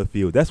do on the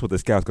field. That's what the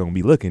scout's gonna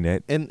be looking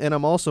at. And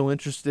I'm also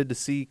interested to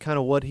see kind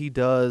of what he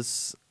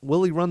does.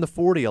 Will he run the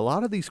 40? A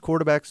lot of these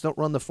quarterbacks don't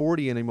run the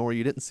 40 anymore.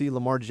 You didn't see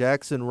Lamar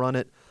Jackson run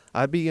it.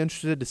 I'd be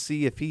interested to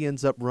see if he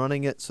ends up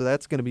running it. So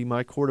that's going to be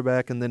my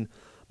quarterback. And then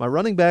my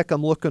running back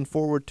I'm looking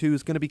forward to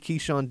is going to be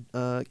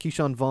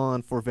Keyshawn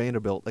Vaughn for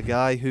Vanderbilt, a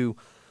guy who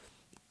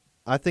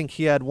I think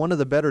he had one of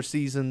the better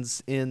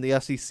seasons in the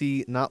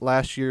SEC, not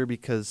last year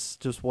because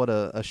just what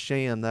a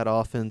sham that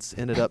offense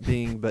ended up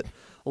being. But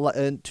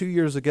 2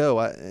 years ago,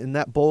 in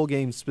that bowl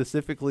game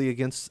specifically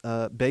against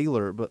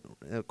Baylor, but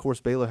of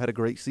course Baylor had a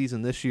great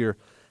season this year,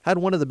 had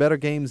one of the better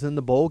games in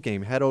the bowl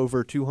game, had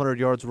over 200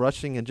 yards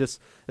rushing, and just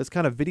it's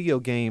kind of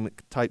video game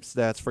type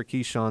stats for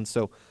Keyshawn.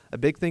 So a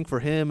big thing for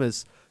him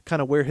is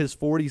kind of where his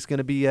 40 is going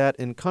to be at,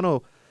 and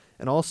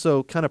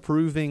also kind of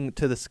proving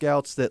to the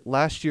scouts that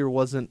last year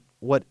wasn't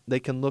what they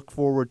can look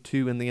forward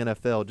to in the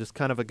NFL. Just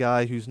kind of a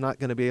guy who's not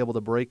going to be able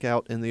to break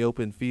out in the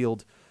open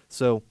field.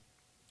 So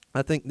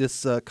I think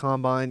this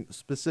combine,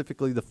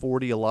 specifically the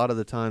 40, a lot of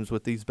the times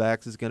with these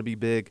backs is going to be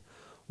big.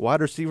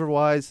 Wide receiver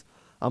wise,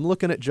 I'm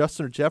looking at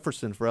Justin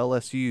Jefferson for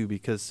LSU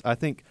because I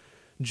think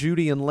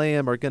Judy and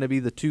Lamb are going to be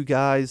the two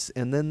guys,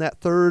 and then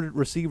that third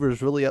receiver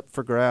is really up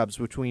for grabs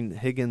between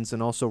Higgins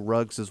and also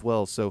Ruggs as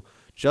well. So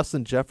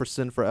Justin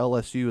Jefferson for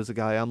LSU is a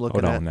guy I'm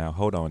looking at.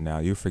 Hold on now.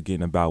 You're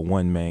forgetting about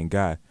one-man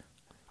guy.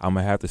 I'm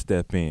going to have to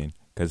step in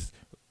because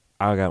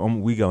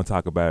we going to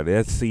talk about it.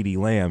 That's CeeDee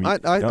Lamb.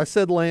 I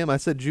said Lamb. I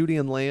said Judy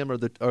and Lamb are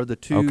the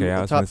two,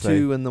 the top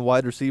two and the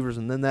wide receivers,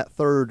 and then that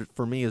third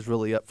for me is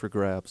really up for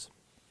grabs.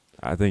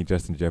 I think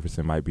Justin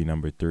Jefferson might be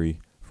number 3.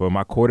 For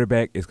my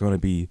quarterback, it's going to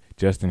be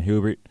Justin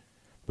Herbert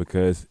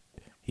because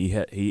he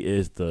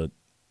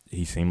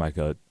seemed like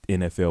a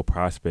NFL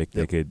prospect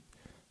that could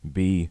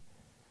be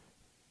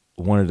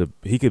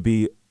he could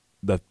be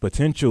the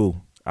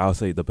potential. I'll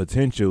say the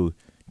potential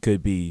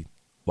could be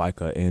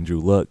like a Andrew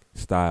Luck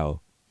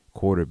style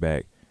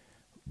quarterback,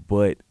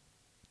 but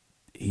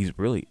he's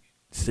really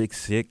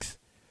 6'6".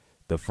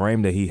 The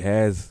frame that he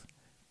has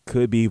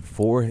could be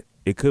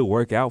it could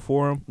work out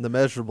for him. The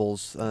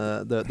measurables,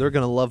 they're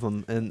going to love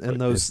him, and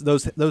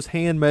those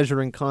hand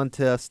measuring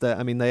contests.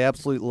 They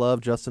absolutely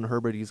love Justin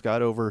Herbert. He's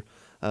got over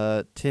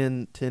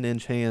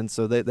 10-inch hands,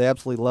 so they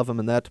absolutely love him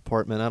in that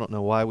department. I don't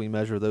know why we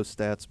measure those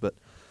stats, but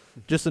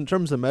just in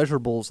terms of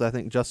measurables, I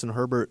think Justin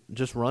Herbert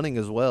just running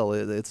as well.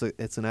 It's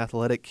an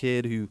athletic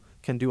kid who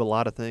can do a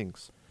lot of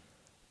things.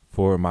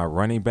 For my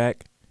running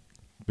back,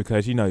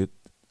 because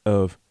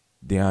of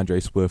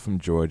DeAndre Swift from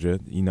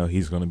Georgia,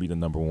 he's going to be the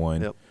number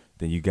 1. Yep.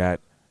 Then you got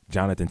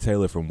Jonathan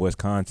Taylor from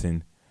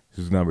Wisconsin,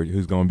 who's going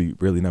to be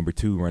really number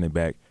 2 running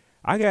back.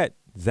 I got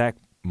Zach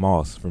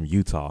Moss from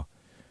Utah.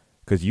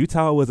 Because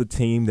Utah was a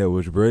team that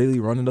was really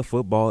running the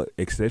football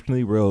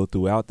exceptionally well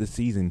throughout the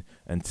season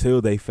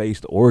until they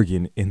faced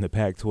Oregon in the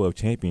Pac-12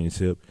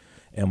 championship.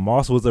 And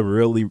Moss was a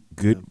really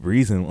good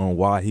reason on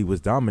why he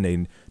was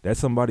dominating. That's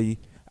somebody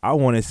I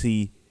want to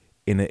see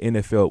in the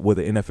NFL with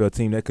an NFL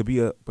team that could be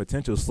a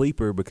potential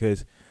sleeper,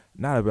 because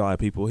not a lot of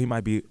people. He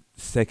might be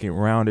second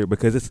rounder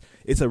because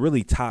it's a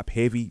really top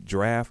heavy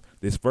draft.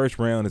 This first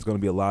round is going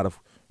to be a lot of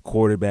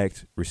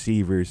quarterbacks,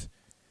 receivers,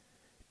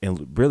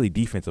 and really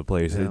defensive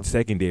players. It's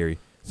secondary.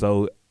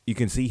 So you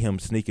can see him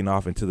sneaking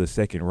off into the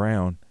second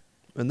round.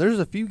 And there's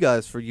a few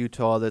guys for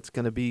Utah that's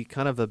going to be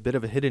kind of a bit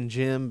of a hidden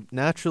gem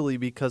naturally,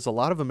 because a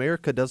lot of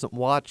America doesn't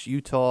watch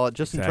Utah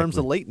just in terms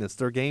of lateness.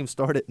 Their games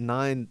start at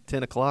 9,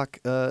 10 o'clock.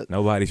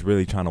 Nobody's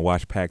really trying to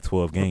watch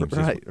Pac-12 games.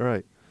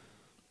 Right.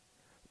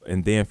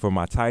 And then for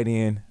my tight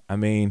end, I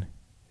mean,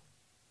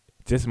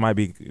 just might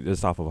be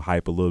just off of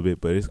hype a little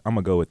bit, but I'm going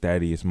to go with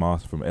Thaddeus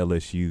Moss from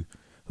LSU,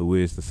 who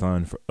is the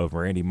son of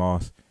Randy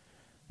Moss.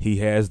 He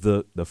has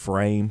the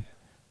frame.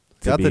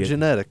 Got the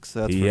genetics,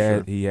 that's for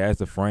sure. He has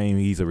the frame.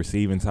 He's a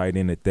receiving tight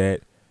end at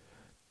that.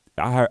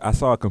 I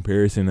saw a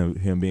comparison of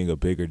him being a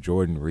bigger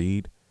Jordan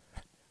Reed.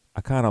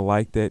 I kind of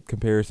like that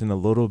comparison a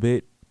little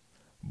bit,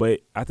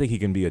 but I think he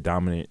can be a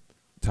dominant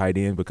tight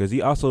end because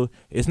he also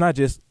 – it's not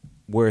just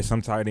where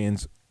some tight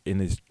ends in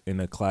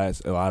the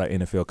class, a lot of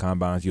NFL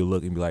combines, you'll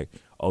look and be like,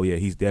 oh, yeah,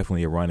 he's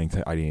definitely a running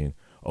tight end.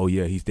 Oh,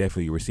 yeah, he's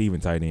definitely a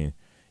receiving tight end.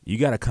 You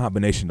got a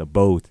combination of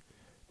both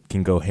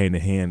can go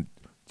hand-in-hand,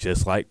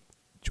 just like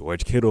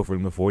George Kittle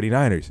from the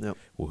 49ers,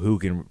 who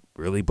can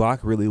really block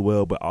really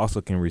well but also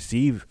can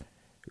receive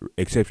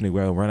exceptionally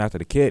well, run after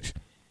the catch.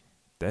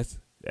 That's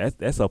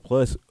a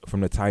plus from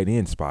the tight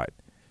end spot.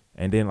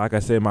 And then, like I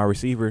said, my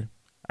receiver,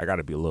 I got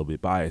to be a little bit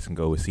biased and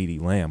go with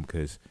CeeDee Lamb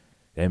because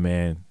that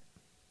man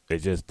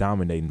is just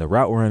dominating the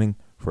route running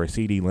for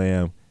CeeDee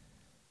Lamb.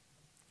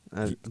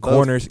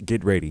 Corners,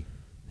 get ready.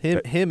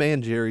 Him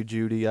and Jerry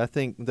Jeudy, I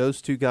think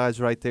those two guys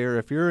right there,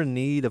 if you're in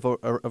need of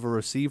a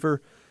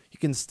receiver, you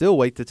can still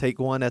wait to take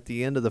one at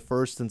the end of the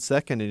first and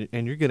second,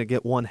 and you're going to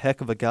get one heck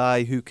of a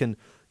guy who can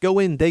go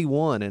in day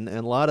one. And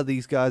a lot of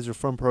these guys are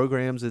from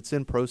programs. It's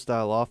in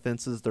pro-style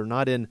offenses. They're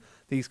not in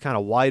these kind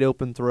of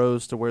wide-open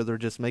throws to where they're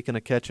just making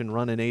a catch and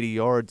running 80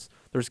 yards.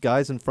 There's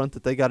guys in front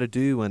that they got to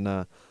do,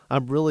 and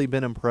I've really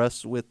been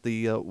impressed with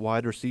the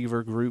wide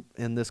receiver group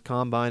in this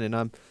combine, and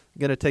I'm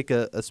going to take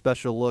a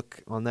special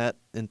look on that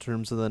in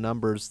terms of the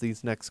numbers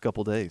these next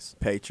couple days.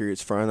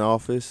 Patriots front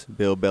office,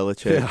 Bill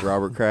Belichick,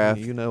 Robert Kraft.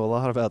 You know a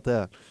lot about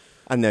that.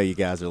 I know you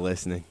guys are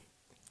listening.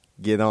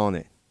 Get on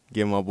it.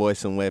 Give my boy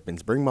some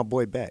weapons. Bring my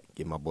boy back.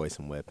 Give my boy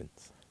some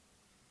weapons.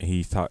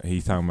 He's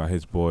talking about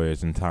his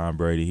boys and Tom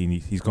Brady.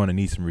 He's going to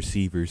need some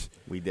receivers.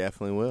 We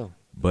definitely will.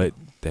 But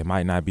they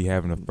might not be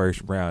having a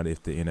first round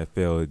if the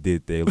NFL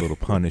did their little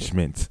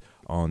punishments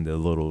on the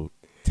little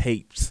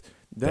tapes.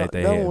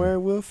 Don't worry,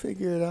 we'll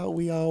figure it out.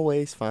 We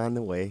always find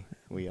a way.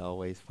 And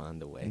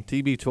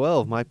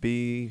TB12 might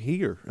be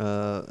here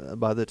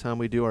by the time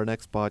we do our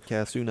next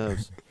podcast. Who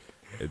knows?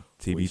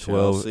 TB12. We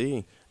shall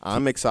see.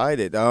 I'm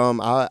excited.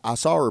 I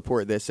saw a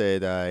report that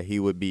said he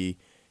would be,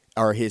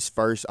 or his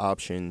first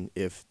option,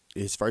 if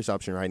his first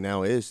option right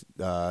now is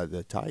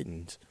the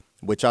Titans,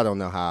 which I don't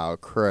know how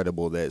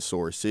credible that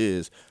source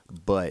is,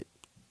 but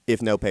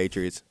if no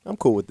Patriots, I'm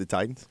cool with the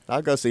Titans.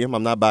 I'll go see him.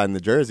 I'm not buying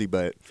the jersey,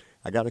 but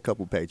I got a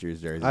couple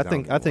Patriots jerseys. I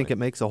think it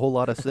makes a whole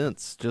lot of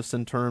sense just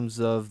in terms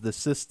of the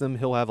system.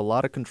 He'll have a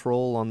lot of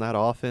control on that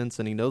offense,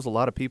 and he knows a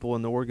lot of people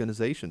in the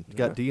organization. You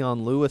got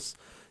Dion Lewis,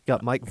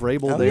 got Mike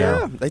Vrabel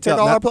there. Yeah, they took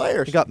all our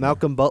players. You got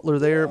Malcolm Butler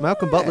there.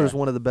 Malcolm Butler is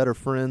one of the better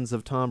friends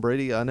of Tom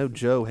Brady. I know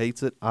Joe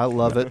hates it. I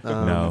love it.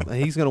 No.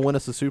 He's going to win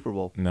us a Super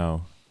Bowl.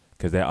 No,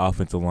 because that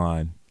offensive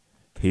line.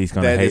 He's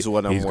gonna that hate, is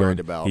what I'm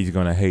worried about. He's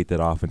going to hate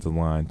that offensive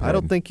line. I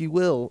don't think he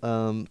will.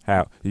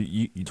 How?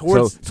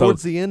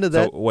 Towards the end of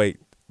that. So wait.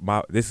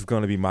 This is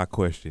going to be my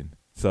question.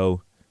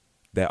 So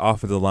that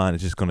offensive line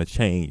is just going to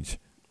change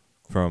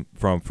from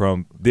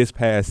this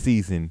past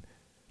season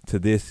to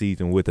this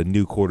season with a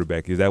new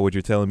quarterback. Is that what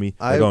you're telling me?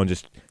 They're going to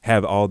just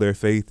have all their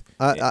faith?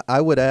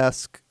 I would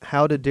ask,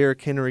 how did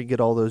Derrick Henry get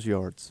all those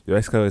yards?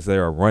 That's because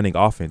they're a running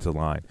offensive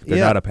line.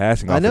 They're not a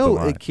passing offensive line.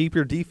 I know. Keep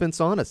your defense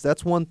honest.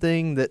 That's one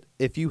thing that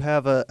if you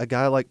have a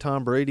guy like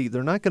Tom Brady,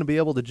 they're not going to be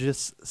able to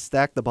just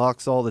stack the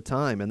box all the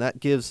time, and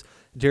that gives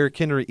Derrick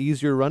Henry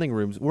easier running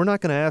rooms. We're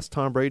not going to ask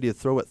Tom Brady to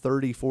throw it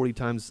 30, 40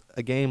 times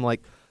a game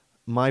like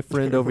my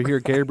friend over here,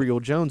 Gabriel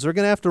Jones. They're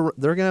going to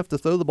have to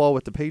throw the ball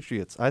with the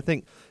Patriots. I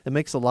think it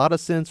makes a lot of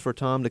sense for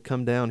Tom to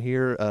come down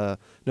here.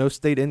 No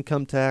state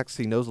income tax.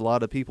 He knows a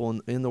lot of people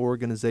in the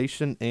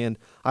organization, and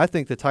I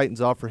think the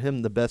Titans offer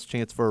him the best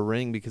chance for a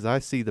ring because I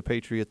see the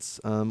Patriots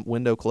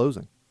window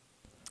closing.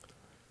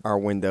 Our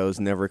window's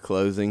never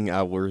closing.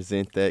 I will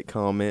resent that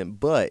comment,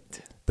 but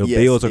the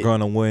Bills are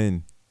going to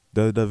win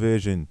the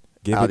division.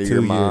 Give out it of 2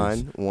 your years.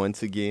 mind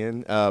once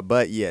again.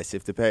 But yes,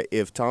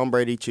 if Tom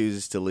Brady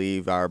chooses to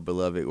leave our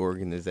beloved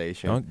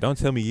organization, don't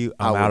tell me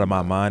I'm out of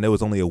my mind. It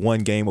was only a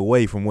 1 game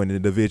away from winning the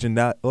division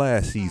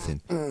last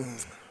season.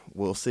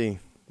 We'll see.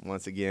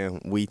 Once again,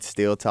 we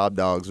still top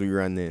dogs. We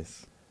run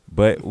this.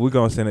 But we're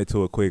going to send it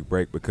to a quick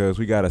break because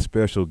we got a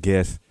special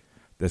guest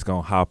that's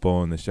going to hop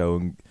on the show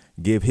and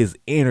give his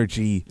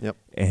energy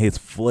and his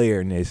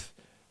flairness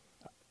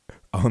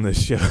on the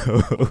show.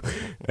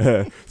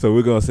 So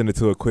we're going to send it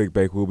to a quick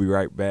break. We'll be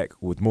right back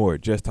with more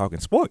Just Talking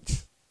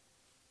Sports.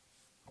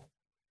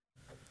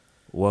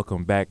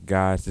 Welcome back,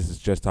 guys. This is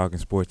Just Talking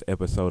Sports,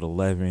 episode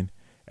 11,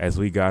 as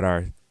we got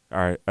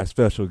our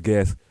special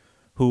guest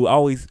who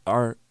is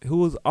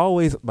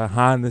always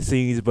behind the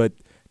scenes, but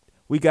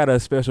we got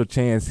a special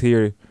chance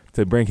here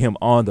to bring him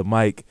on the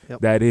mic.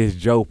 That is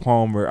Joe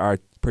Palmer, our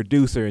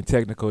producer and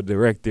technical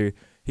director.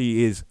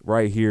 He is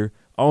right here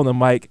on the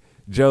mic.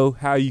 Joe,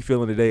 how are you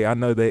feeling today? I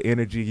know that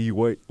energy you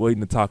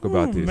waiting to talk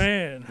about this.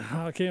 Man,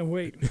 I can't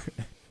wait.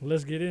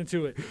 Let's get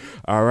into it.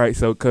 All right,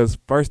 so because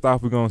first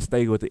off, we're going to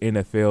stay with the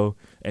NFL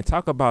and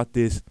talk about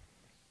this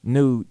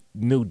new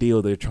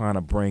deal they're trying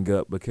to bring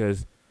up,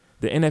 because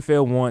the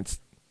NFL wants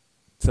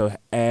to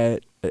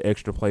add an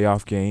extra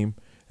playoff game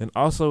and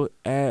also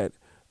add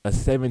a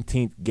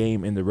 17th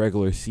game in the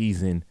regular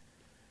season.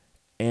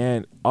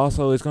 And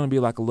also it's going to be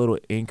like a little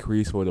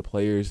increase for the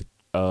players'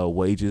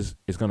 wages.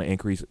 It's going to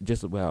increase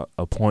just about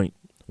a point,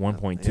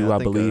 1.2,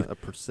 I believe. A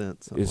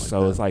percent. It's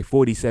like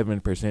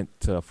 47%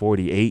 to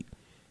 48%.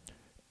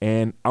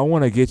 And I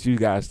want to get you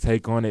guys'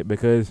 take on it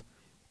because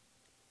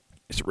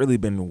it's really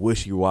been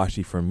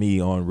wishy-washy for me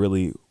on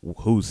really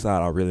whose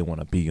side I really want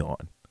to be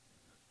on.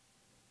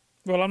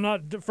 Well,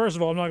 first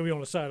of all, I'm not going to be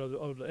on the side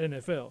of the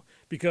NFL,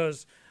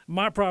 because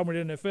my problem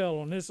with the NFL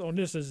on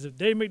this is if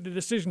they make the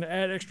decision to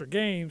add extra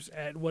games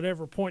at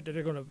whatever point that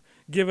they're going to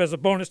give as a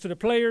bonus to the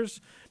players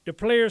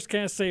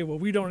can't say, well,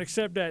 we don't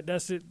accept that.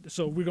 That's it.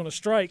 So we're going to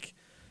strike.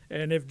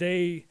 And if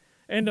they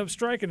end up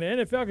striking, the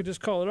NFL could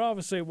just call it off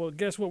and say, well,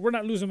 guess what? We're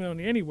not losing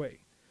money anyway.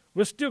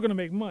 We're still going to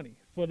make money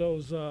for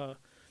those the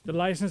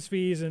license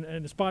fees and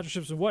the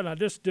sponsorships and whatnot.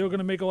 They're still going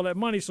to make all that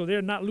money, so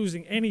they're not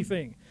losing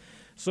anything.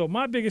 So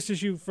my biggest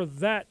issue for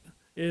that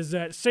is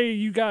that, say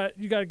you got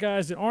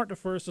guys that aren't the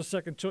first or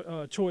second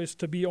choice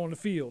to be on the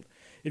field.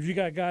 If you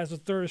got guys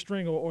with third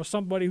string or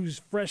somebody who's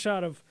fresh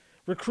out of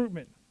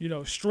recruitment,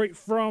 straight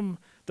from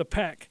the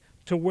pack,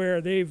 to where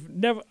they've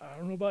never, I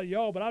don't know about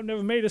y'all, but I've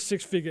never made a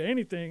six-figure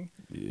anything.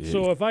 Yeah.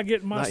 So if I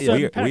get my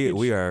sudden package.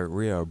 We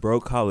are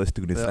broke college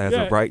students as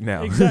of right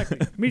now. Exactly.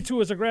 Me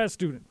too, as a grad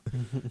student.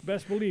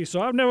 Best believe.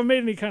 So I've never made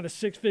any kind of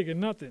six-figure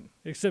nothing,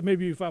 except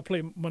maybe if I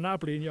play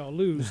Monopoly and y'all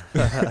lose.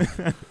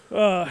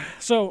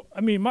 So,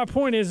 I mean, my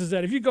point is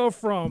that if you go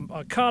from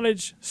a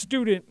college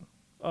student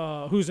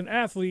who's an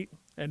athlete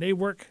and they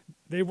work.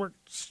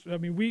 I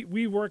mean,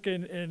 we work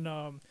in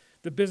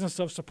the business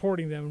of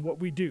supporting them and what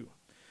we do.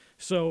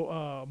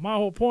 So my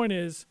whole point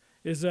is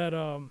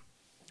that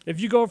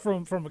if you go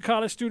from a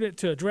college student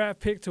to a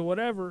draft pick to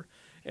whatever,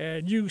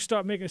 and you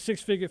start making a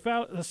six-figure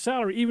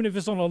salary, even if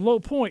it's on a low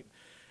point,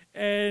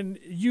 and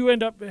you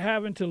end up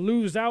having to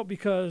lose out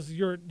because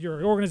your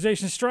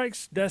organization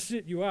strikes, that's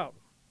it, you out.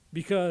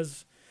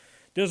 Because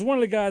there's one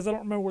of the guys, I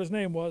don't remember what his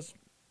name was.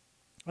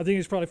 I think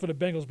he's probably for the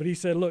Bengals, but he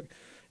said, look,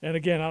 and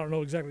again, I don't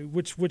know exactly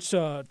which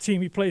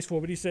team he plays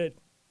for, but he said,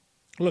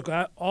 look,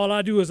 all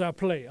I do is I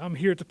play. I'm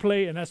here to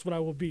play, and that's what I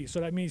will be. So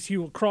that means he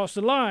will cross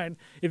the line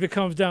if it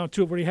comes down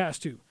to it where he has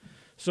to.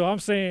 So I'm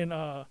saying,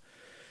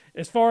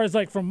 as far as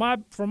like from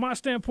my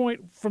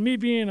standpoint, for me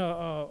being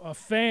a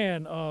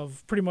fan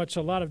of pretty much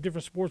a lot of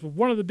different sports, but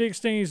one of the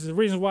biggest things, the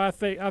reasons why I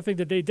think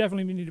that they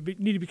definitely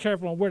need to be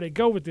careful on where they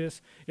go with this,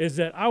 is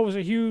that I was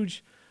a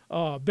huge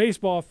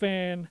baseball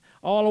fan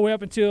all the way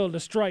up until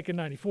the strike in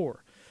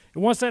 '94.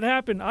 And once that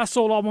happened, I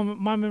sold all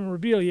my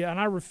memorabilia, and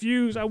I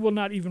will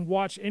not even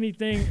watch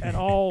anything at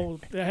all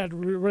that had to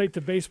relate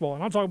to baseball.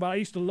 And I'm talking about I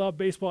used to love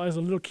baseball as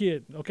a little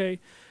kid, okay?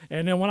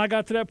 And then when I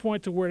got to that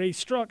point to where they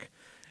struck,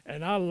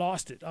 and I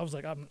lost it, I was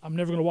like, I'm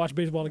never going to watch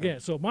baseball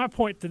again. So my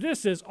point to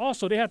this is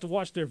also they have to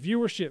watch their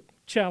viewership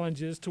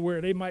challenges to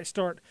where they might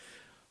start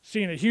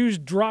seeing a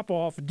huge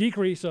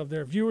decrease of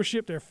their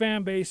viewership, their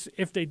fan base,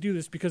 if they do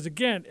this. Because,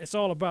 again, it's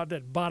all about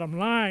that bottom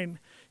line.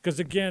 Because,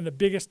 again, the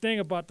biggest thing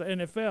about the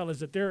NFL is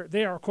that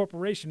they are a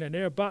corporation and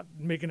they're about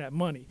making that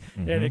money.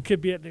 Mm-hmm. And it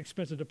could be at the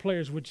expense of the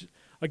players, which,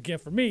 again,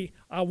 for me,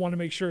 I want to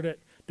make sure that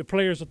the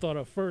players are thought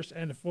of first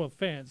and for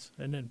fans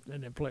and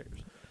then players.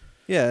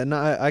 Yeah, and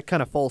I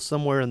kind of fall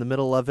somewhere in the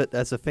middle of it.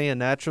 As a fan,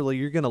 naturally,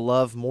 you're going to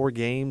love more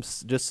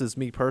games, just as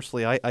me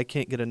personally. I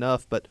can't get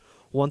enough. But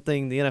one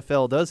thing the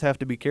NFL does have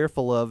to be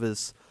careful of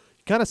is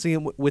you kind of see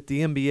it with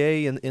the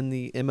NBA and in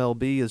the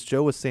MLB, as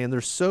Joe was saying,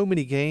 there's so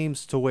many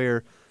games to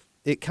where –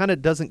 it kind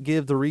of doesn't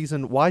give the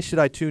reason, why should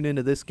I tune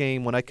into this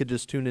game when I could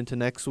just tune into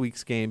next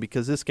week's game,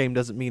 because this game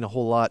doesn't mean a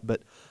whole lot.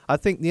 But I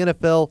think the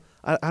NFL,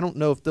 I don't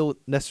know if they'll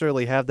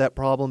necessarily have that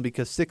problem,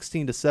 because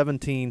 16 to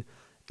 17,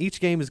 each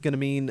game is going to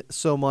mean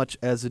so much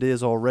as it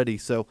is already.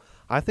 So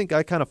I think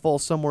I kind of fall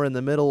somewhere in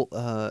the middle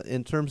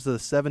in terms of the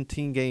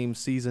 17-game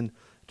season.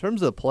 In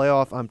terms of the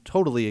playoff, I'm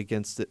totally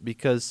against it,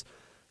 because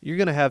you're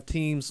going to have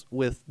teams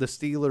with the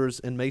Steelers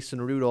and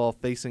Mason Rudolph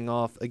facing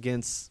off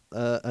against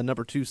a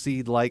number 2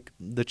 seed like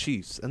the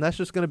Chiefs, and that's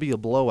just going to be a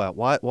blowout.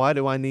 Why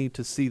do I need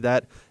to see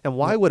that? And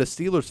why would a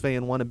Steelers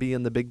fan want to be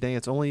in the big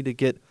dance only to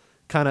get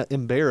kind of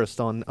embarrassed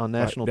on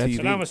national TV?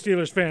 And I'm a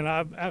Steelers fan.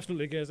 I'm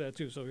absolutely against that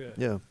too. So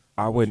Yeah.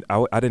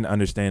 I didn't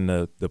understand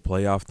the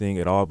playoff thing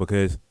at all,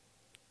 because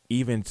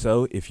even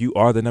so, if you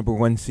are the number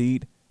 1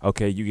 seed,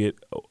 okay, you get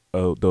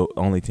the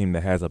only team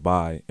that has a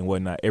bye and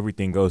whatnot.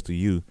 Everything goes to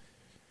you.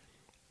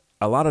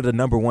 A lot of the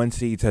number 1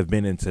 seeds have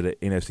been into the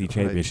NFC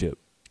Championship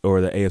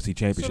or the AFC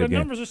Championship so the game.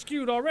 numbers are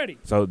skewed already.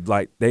 So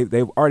like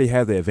they've already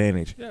have the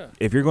advantage. Yeah.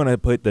 If you're going to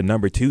put the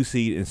number 2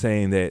 seed and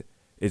saying that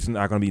it's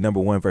not going to be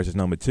number 1 versus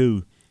number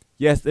 2,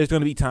 yes, there's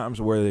going to be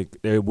times where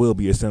there will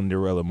be a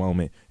Cinderella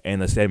moment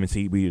and the 7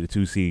 seed be the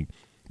 2 seed.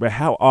 But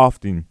how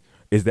often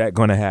is that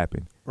going to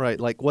happen? Right,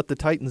 like what the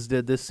Titans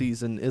did this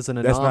season is an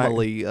That's not-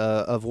 anomaly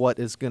of what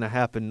is going to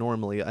happen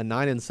normally. A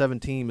 9-7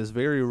 team is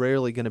very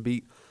rarely going to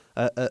beat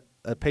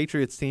a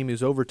Patriots team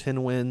who's over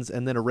 10 wins,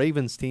 and then a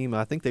Ravens team,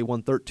 I think they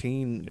won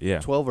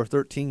 12 or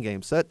 13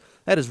 games. That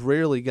is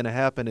rarely going to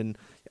happen, and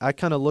I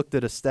kind of looked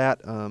at a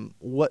stat,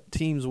 what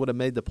teams would have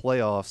made the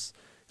playoffs,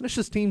 and it's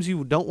just teams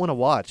you don't want to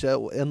watch.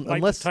 Like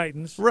unless the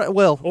Titans. Right,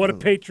 well, Or the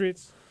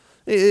Patriots.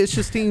 it's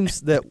just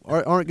teams that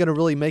aren't going to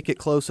really make it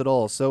close at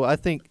all. So I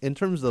think in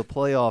terms of the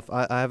playoff,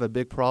 I have a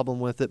big problem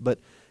with it. But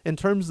in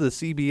terms of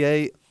the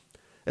CBA,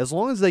 as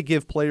long as they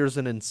give players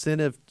an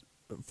incentive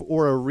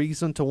or a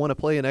reason to want to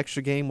play an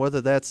extra game,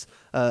 whether that's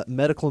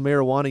medical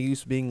marijuana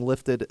use being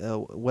lifted,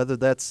 whether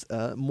that's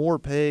more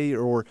pay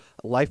or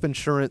life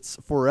insurance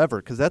forever,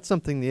 because that's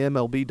something the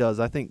MLB does.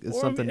 I think is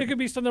Or something. it could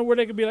be something where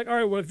they could be like, all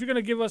right, well, if you're going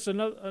to give us an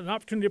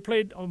opportunity to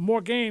play more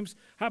games,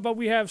 how about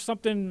we have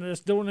something that's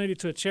donated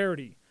to a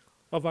charity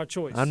of our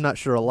choice? I'm not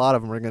sure a lot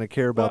of them are going to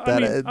care about Well, I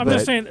that. mean, I'm but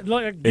just saying,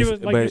 like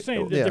you're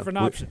saying, the yeah. different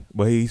option.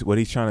 What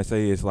he's trying to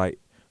say is like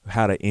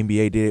how the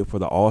NBA did it for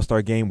the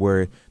All-Star game,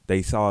 where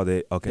they saw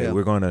that, okay, Yeah.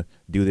 we're going to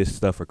do this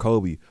stuff for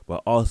Kobe,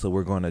 but also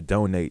we're going to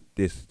donate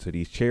this to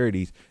these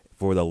charities,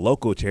 for the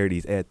local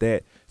charities at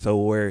that. So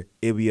where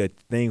it'd be a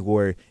thing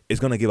where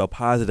it's going to give a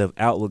positive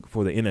outlook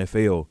for the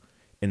NFL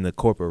and the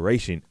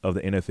corporation of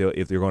the NFL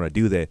if they're going to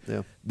do that.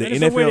 Yeah. The And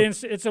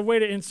NFL, it's a way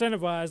to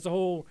incentivize the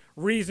whole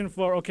reason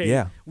for, okay,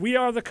 Yeah. we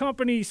are the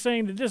company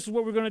saying that this is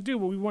what we're going to do,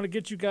 but we want to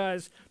get you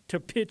guys to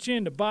pitch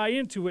in, to buy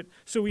into it,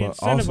 so we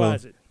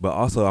incentivize it. But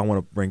also, I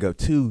want to bring up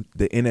too,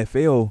 the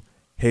NFL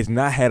has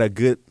not had a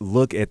good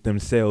look at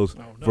themselves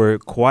Oh, no. for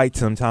quite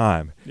some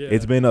time. Yeah.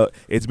 It's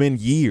been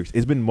years.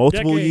 It's been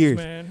multiple Decades, years.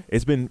 man.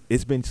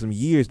 It's been some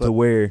years to But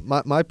where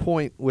My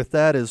point with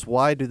that is,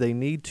 why do they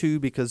need to?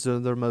 Because they're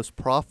the most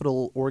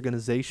profitable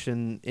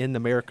organization in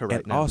America right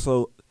and now.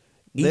 also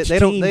They each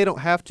don't. team- They don't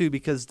have to,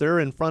 because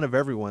they're in front of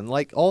everyone.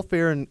 Like all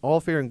fair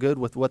and good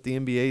with what the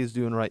NBA is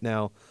doing right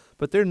now,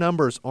 but their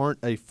numbers aren't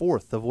a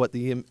fourth of what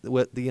the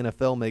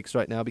NFL makes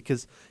right now.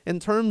 Because in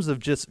terms of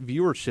just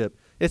viewership,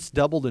 it's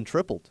doubled and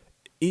tripled.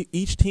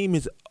 each team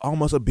is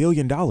almost $1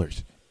 billion.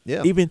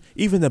 Yeah.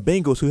 Even the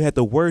Bengals, who had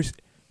the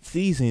worst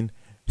season,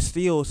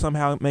 still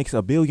somehow makes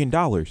 $1 billion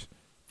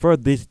for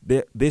this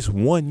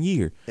 1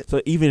 year.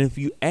 So even if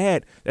you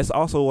add, that's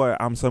also why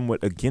I'm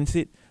somewhat against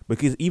it,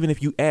 because even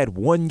if you add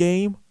one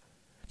game,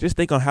 just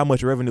think on how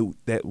much revenue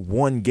that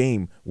one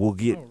game will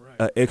get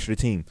an extra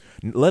team.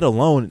 Let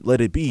alone let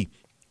it be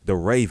the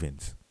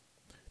Ravens,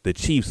 the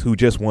Chiefs, who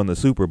just won the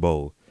Super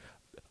Bowl,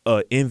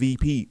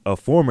 MVP, a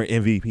former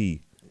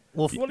MVP.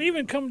 Well,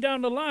 Even come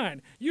down the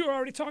line, you're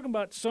already talking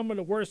about some of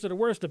the worst, the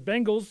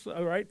Bengals,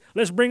 all right?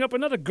 Let's bring up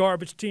another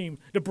garbage team,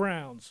 the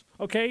Browns,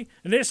 okay?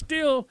 And they're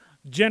still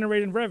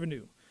generating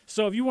revenue.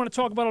 So if you want to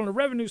talk about on the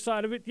revenue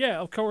side of it, yeah,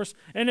 of course,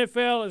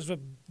 NFL is a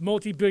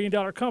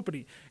multi-billion-dollar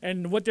company,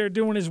 and what they're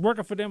doing is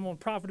working for them on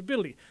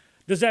profitability.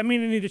 Does that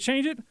mean they need to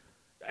change it?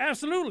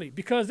 Absolutely,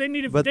 because they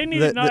need it. But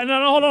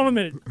Now, hold on a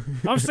minute.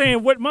 I'm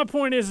saying what my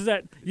point is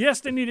that yes,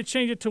 they need to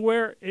change it to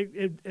where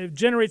it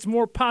generates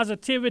more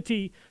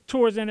positivity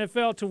towards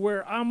NFL, to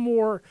where I'm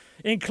more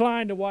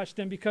inclined to watch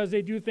them, because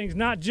they do things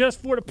not just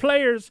for the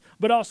players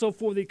but also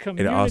for the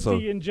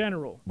community in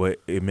general. But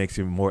it makes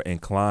you more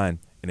inclined,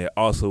 and it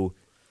also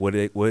what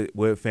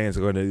fans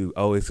are going to do.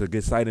 Oh, it's a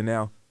good sighting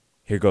now.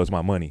 Here goes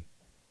my money.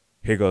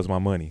 Here goes my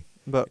money.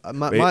 but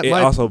It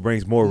also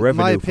brings more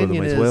revenue for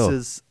them as well.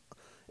 Is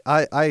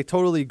I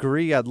totally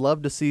agree. I'd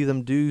love to see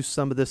them do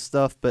some of this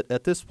stuff, but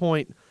at this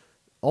point,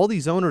 all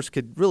these owners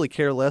could really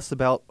care less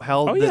about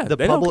how the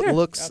they don't public care.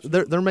 looks.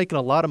 They're making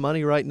a lot of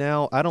money right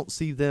now. I don't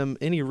see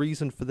any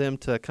reason for them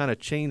to kind of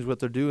change what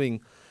they're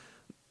doing.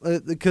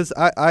 Because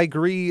I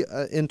agree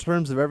in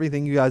terms of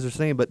everything you guys are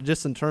saying, but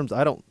just in terms,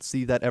 I don't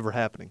see that ever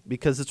happening,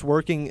 because it's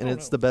working and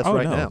it's the best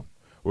right now.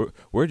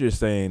 We're just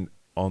saying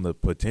on the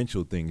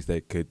potential things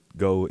that could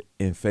go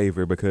in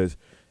favor, because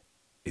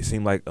it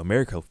seemed like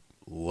America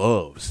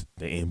loves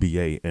the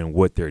NBA and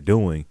what they're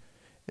doing.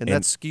 And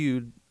that's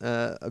skewed.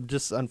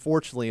 Just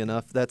unfortunately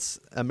enough, that's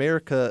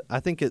America. I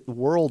think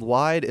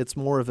worldwide it's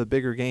more of a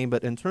bigger game,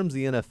 but in terms of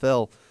the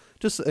NFL,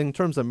 just in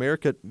terms of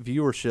America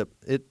viewership,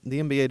 the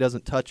NBA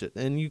doesn't touch it.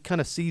 And you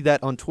kind of see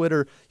that on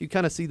Twitter. You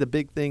kind of see the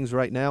big things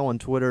right now on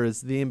Twitter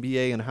is the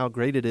NBA and how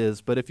great it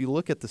is. But if you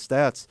look at the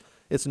stats,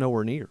 it's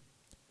nowhere near.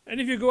 And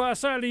if you go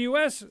outside the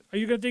U.S., are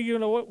you going to think you're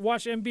going to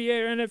watch NBA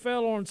or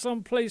NFL on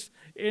some place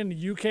in the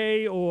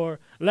U.K. or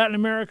Latin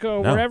America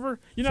or wherever?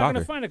 You're not going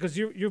to find it because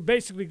you're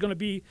basically going to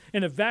be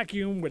in a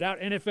vacuum without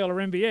NFL or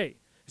NBA.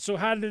 So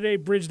how do they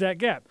bridge that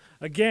gap?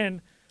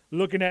 Again,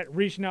 looking at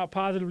reaching out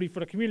positively for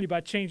the community by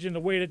changing the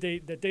way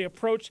that they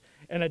approach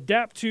and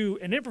adapt to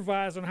and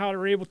improvise on how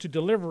they're able to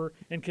deliver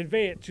and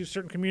convey it to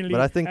certain communities.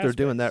 But I think they're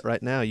doing that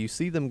right now. You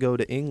see them go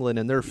to England,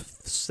 and they're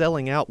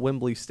selling out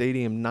Wembley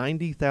Stadium.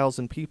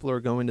 90,000 people are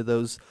going to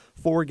those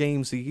 4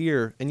 games a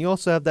year. And you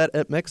also have that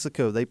at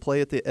Mexico. They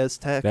play at the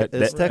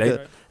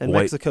Azteca in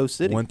Mexico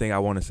City. One thing I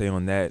want to say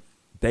on that,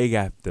 they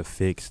got to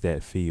fix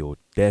that field.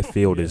 That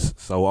field is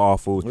so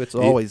awful. It's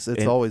always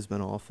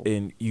been awful.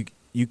 And you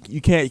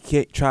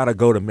can't try to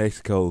go to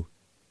Mexico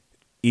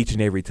each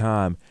and every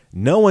time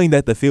knowing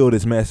that the field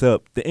is messed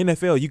up. The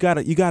NFL, you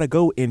gotta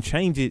go and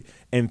change it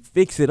and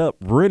fix it up,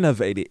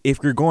 renovate it if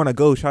you're going to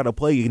go try to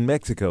play in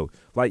Mexico.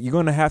 Like, you're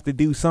going to have to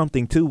do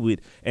something to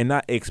it and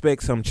not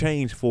expect some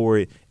change for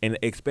it and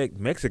expect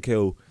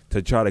Mexico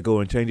to try to go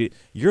and change it.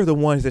 You're the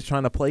ones that's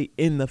trying to play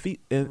in the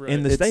stadium.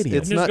 And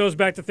this goes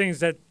back to things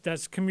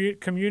that's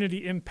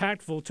community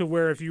impactful, to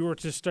where if you were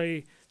to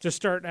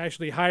start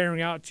actually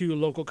hiring out to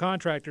local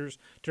contractors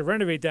to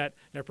renovate that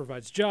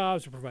provides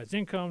jobs, that provides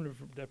income,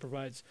 that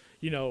provides,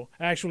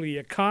 actually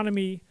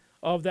economy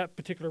of that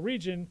particular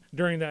region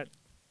during that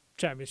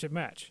championship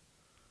match.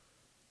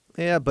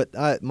 Yeah, but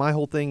my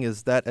whole thing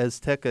is that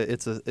Azteca,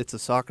 it's a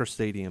soccer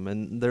stadium,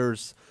 and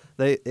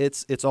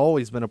it's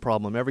always been a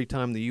problem. Every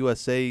time the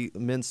USA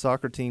men's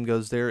soccer team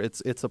goes there,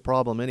 it's a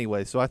problem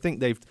anyway. So I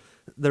think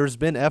there's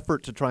been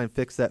effort to try and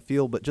fix that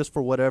field, but just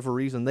for whatever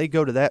reason, they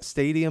go to that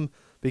stadium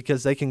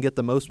because they can get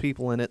the most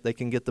people in it, they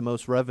can get the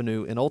most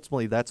revenue, and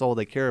ultimately that's all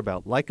they care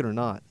about, like it or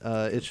not.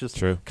 It's just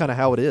kind of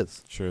how it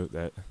is. True.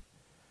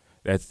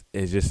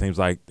 It just seems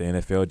like the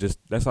NFL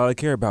that's all they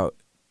care about.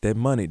 That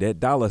money, that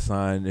dollar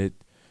sign.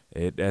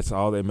 That's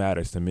all that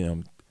matters to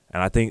them.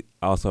 And I think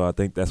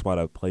that's why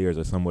the players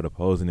are somewhat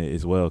opposing it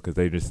as well, because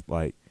they just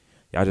like,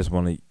 y'all just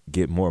want to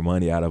get more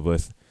money out of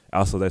us.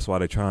 Also, that's why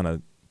they're trying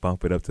to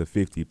bump it up to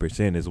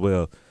 50% as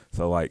well.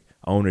 So, like,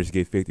 owners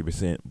get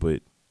 50%,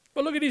 but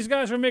look at these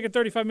guys who are making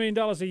 $35 million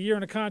a year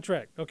in a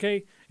contract,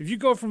 okay? If you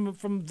go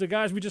from the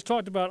guys we just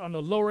talked about on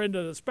the lower end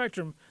of the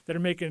spectrum that are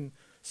making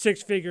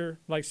six-figure,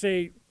 like,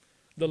 say,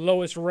 the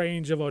lowest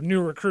range of a new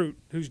recruit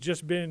who's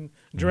just been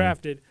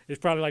drafted is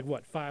probably like,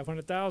 what,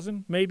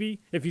 $500,000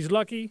 maybe, if he's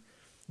lucky?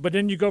 But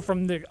then you go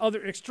from the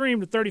other extreme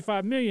to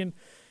 $35 million.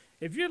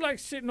 If you're like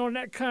sitting on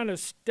that kind of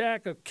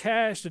stack of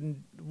cash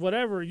and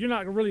whatever, you're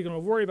not really going to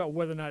worry about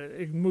whether or not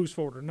it moves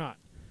forward or not.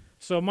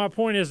 So my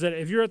point is that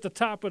if you're at the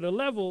top of the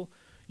level,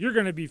 you're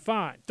going to be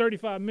fine.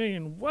 $35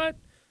 million, what?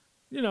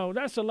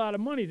 That's a lot of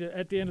money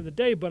at the end of the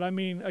day. But, I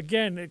mean,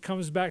 again, it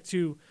comes back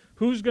to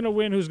who's going to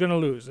win, who's going to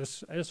lose.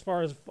 As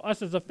far as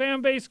us as a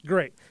fan base,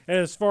 great.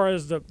 As far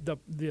as the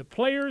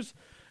players,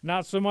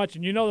 not so much.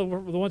 And the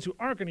ones who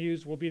aren't going to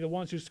use will be the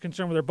ones who's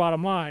concerned with their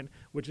bottom line,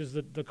 which is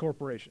the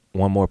corporation.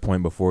 One more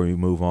point before we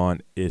move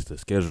on is the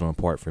scheduling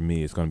part. For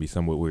me, it's going to be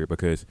somewhat weird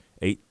because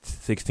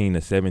 16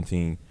 to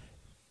 17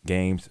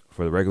 games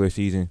for the regular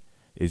season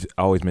is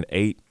always been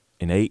 8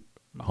 and 8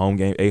 home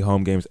game, 8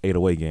 home games, 8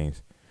 away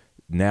games.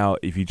 Now,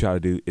 if you try to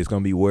do, it's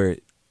going to be where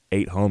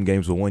 8 home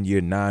games with 1 year,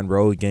 9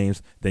 road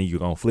games, then you're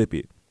going to flip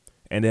it.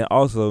 And then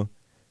also,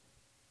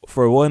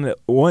 for one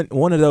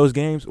of those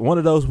games, one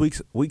of those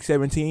weeks, week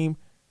 17,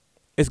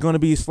 it's going to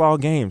be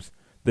slog games.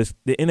 The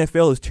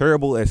NFL is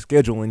terrible at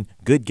scheduling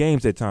good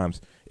games at times.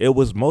 It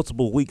was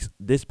multiple weeks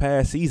this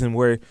past season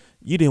where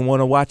you didn't want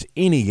to watch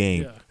any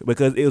game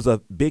because it was a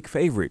big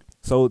favorite.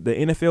 So the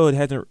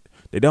NFL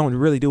they don't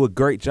really do a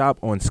great job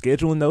on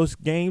scheduling those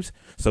games.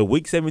 So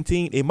week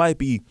 17, it might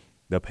be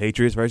the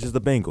Patriots versus the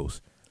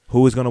Bengals.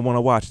 Who is going to want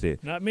to watch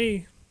that? Not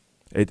me.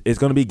 It's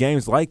going to be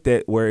games like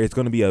that where it's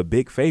going to be a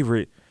big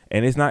favorite,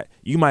 and it's not.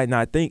 You might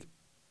not think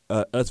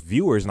us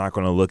viewers not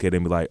going to look at it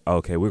and be like,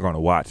 okay, we're going to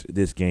watch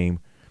this game.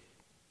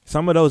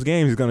 Some of those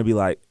games is going to be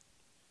like,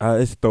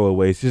 it's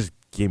throwaways. Just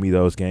give me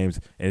those games,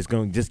 and it's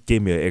going to just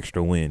give me an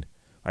extra win.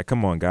 Like,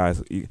 come on,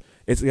 guys.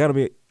 It's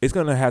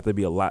going to have to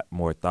be a lot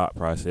more thought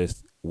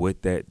process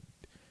with that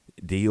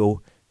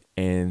deal,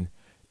 and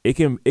it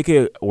can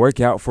work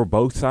out for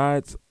both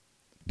sides.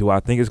 Do I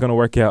think it's going to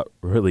work out?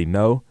 Really,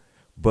 no.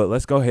 But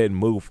let's go ahead and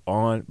move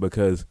on,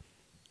 because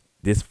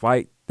this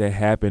fight that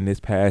happened this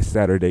past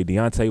Saturday,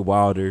 Deontay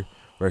Wilder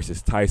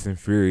versus Tyson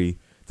Fury.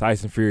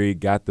 Tyson Fury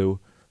got the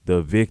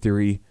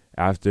victory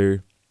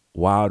after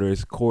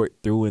Wilder's court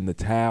threw in the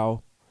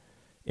towel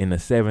in the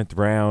 7th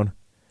round.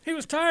 He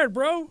was tired,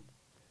 bro.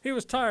 He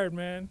was tired,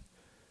 man.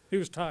 He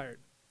was tired.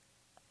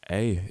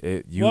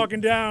 Hey,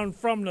 walking down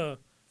from the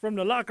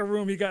locker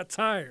room, he got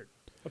tired.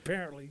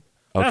 Apparently,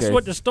 okay. That's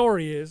what the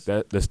story is.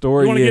 The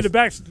story. You want to get the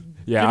back?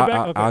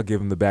 Yeah, I'll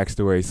give him the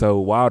backstory. So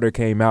Wilder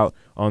came out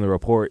on the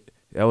report.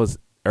 That was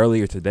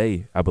earlier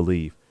today, I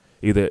believe.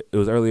 Either it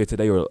was earlier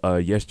today or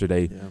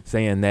yesterday,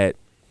 saying that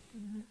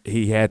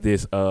he had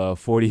this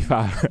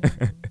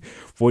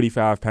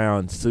 45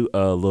 pound suit,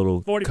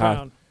 little 40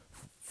 pound.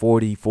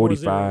 40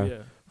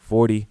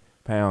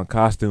 pound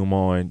costume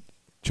on,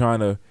 trying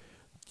to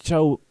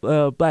show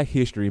Black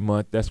History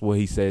Month. That's what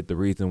he said the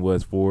reason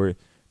was for it.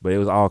 But it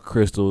was all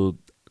crystal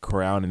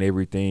crown and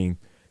everything.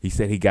 He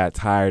said he got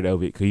tired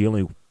of it because he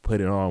only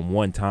put it on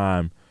one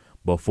time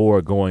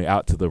before going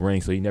out to the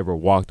ring, so he never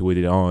walked with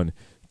it on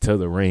to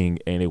the ring,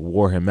 and it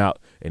wore him out.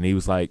 And he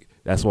was like,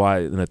 that's why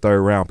in the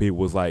third round people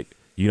was like,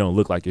 you don't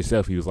look like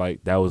yourself. He was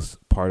like, that was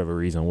part of a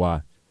reason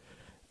why.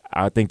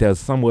 I think that's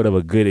somewhat of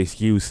a good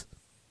excuse,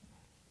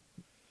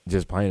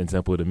 just plain and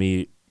simple to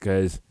me,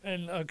 because.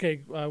 And,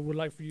 okay, I would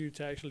like for you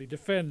to actually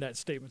defend that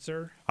statement,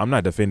 sir. I'm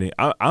not defending.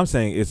 I'm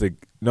saying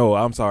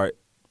I'm sorry.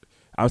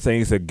 I'm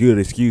saying it's a good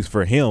excuse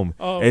for him.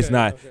 Oh, okay, it's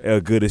not a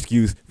good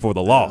excuse for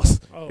the loss.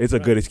 It's a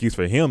right. good excuse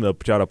for him to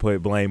try to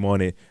put blame on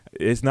it.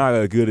 It's not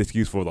a good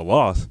excuse for the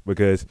loss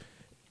because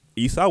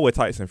you saw what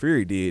Tyson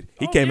Fury did.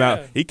 He came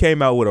out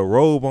with a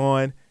robe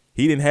on.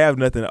 He didn't have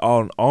nothing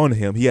on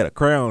him. He had a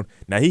crown.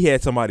 Now he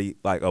had somebody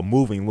like a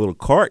moving little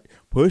cart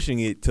pushing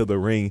it to the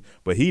ring,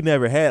 but he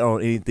never had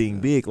on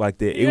anything big like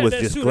that. It was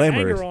just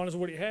glamorous. Anger on is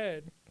what he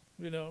had,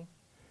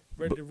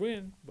 ready to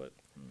win. But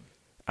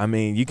I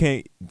mean, you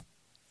can't.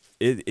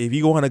 If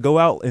you want to go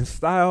out in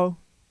style,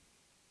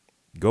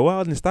 go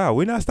out in style.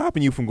 We're not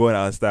stopping you from going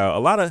out in style.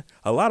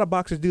 A lot of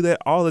boxers do that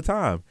all the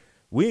time.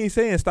 We ain't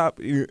saying stop.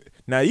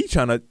 Now you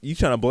trying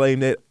to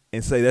blame that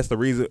and say that's the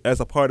reason. That's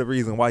a part of the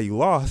reason why you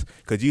lost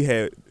because you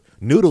had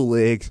noodle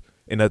legs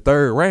in the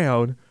third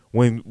round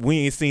when we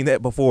ain't seen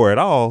that before at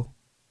all.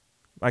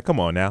 Like, come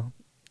on now.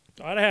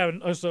 I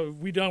haven't. So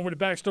we done with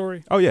the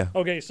backstory? Oh yeah.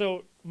 Okay,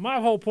 so my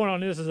whole point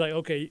on this is like,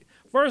 okay,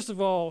 first of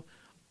all,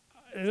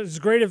 it's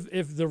great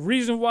if the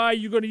reason why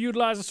you're going to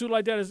utilize a suit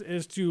like that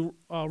is to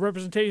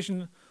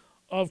representation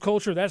of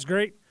culture. That's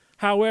great.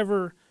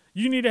 However,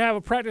 you need to have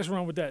a practice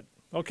run with that.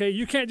 Okay,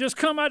 you can't just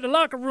come out the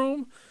locker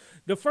room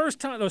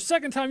the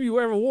second time you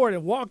ever wore it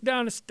and walk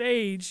down the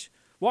stage,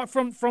 walk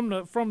from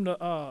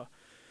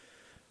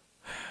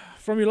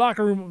your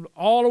locker room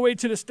all the way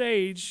to the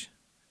stage,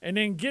 and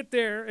then get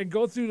there and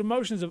go through the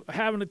motions of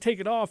having to take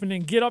it off, and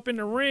then get up in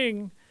the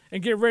ring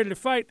and get ready to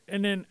fight,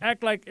 and then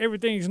act like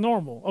everything's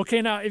normal.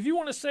 Okay, now, if you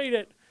want to say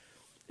that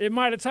it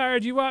might have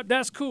tired you out,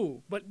 that's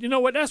cool. But you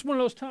know what? That's one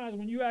of those times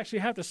when you actually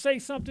have to say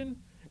something,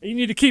 and you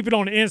need to keep it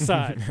on the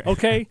inside,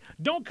 okay?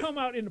 Don't come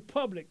out in the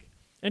public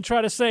and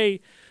try to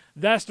say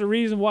that's the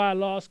reason why I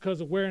lost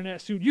because of wearing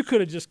that suit. You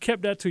could have just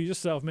kept that to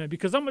yourself, man,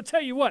 because I'm going to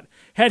tell you what.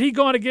 Had he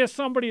gone against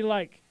somebody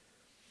like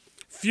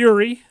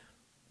Fury,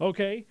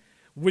 okay,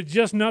 with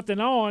just nothing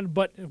on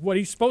but what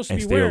he's supposed to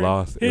be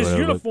wearing, his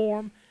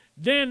uniform,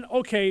 then,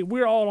 okay,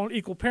 we're all on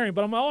equal pairing.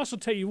 But I'm going to also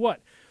tell you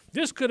what,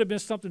 this could have been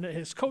something that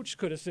his coach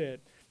could have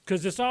said,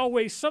 because it's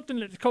always something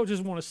that the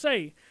coaches want to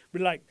say. Be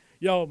like,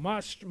 yo,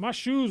 my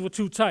shoes were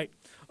too tight.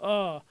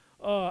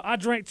 I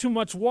drank too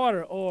much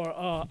water, or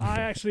I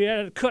actually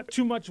had to cut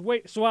too much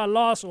weight, so I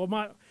lost, or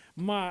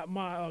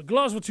my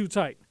gloves were too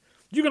tight.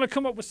 You're going to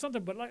come up with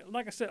something, but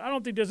like I said, I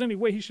don't think there's any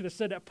way he should have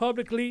said that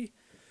publicly,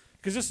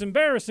 because it's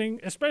embarrassing,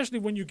 especially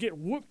when you get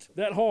whooped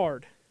that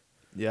hard.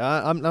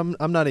 Yeah,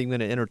 I'm not even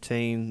going to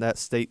entertain that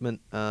statement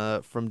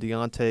from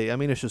Deontay. I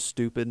mean, it's just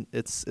stupid.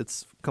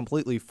 It's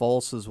completely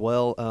false as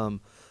well.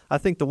 I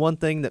think the one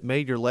thing that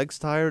made your legs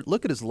tired,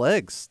 look at his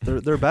legs.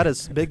 They're about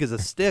as big as a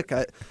stick.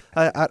 I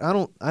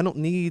don't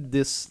need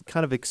this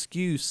kind of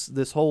excuse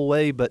this whole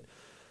way, but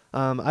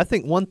I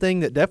think one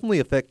thing that definitely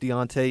affected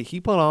Deontay, he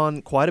put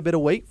on quite a bit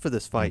of weight for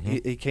this fight.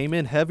 Mm-hmm. He came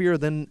in heavier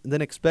than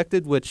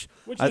expected, which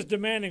is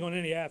demanding on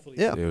any athlete.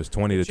 Yeah, it was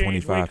 20 to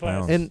 25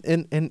 pounds,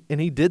 and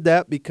he did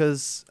that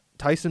because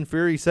Tyson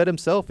Fury said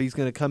himself he's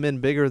going to come in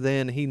bigger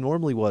than he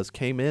normally was.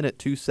 Came in at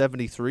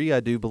 273, I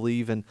do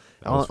believe, and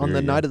on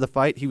the night of the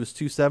fight he was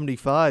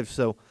 275.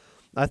 So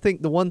I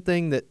think the one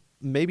thing that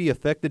maybe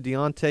affected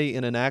Deontay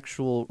in an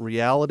actual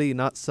reality,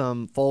 not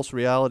some false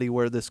reality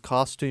where this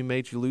costume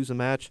made you lose a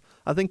match,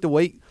 I think the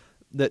weight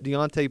that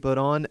Deontay put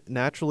on,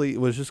 naturally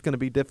it was just going to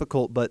be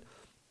difficult. But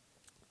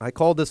I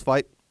called this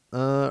fight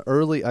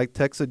early. I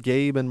texted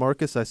Gabe and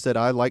Marcus. I said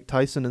I like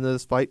Tyson in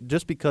this fight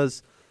just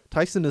because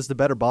Tyson is the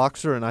better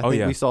boxer, and I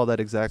think we saw that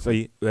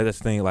exactly. So that's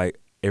the thing, like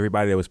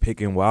everybody that was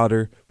picking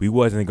Wilder, we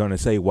wasn't going to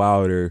say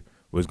Wilder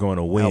was going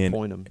to win.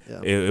 Outpoint him.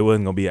 Yeah. It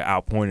wasn't going to be an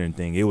outpointing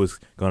thing. It was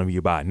going to be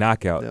about a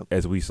knockout,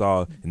 as we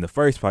saw in the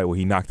first fight where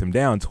he knocked him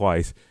down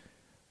twice.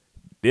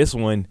 This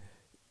one,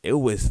 it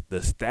was the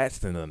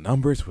stats and the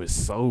numbers was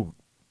so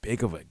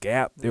big of a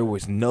gap. There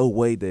was no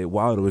way that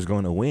Wilder was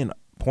going to win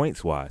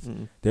points-wise.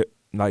 There,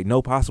 like,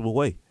 no possible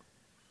way.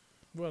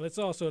 Well, it's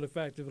also the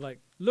fact of, like,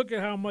 look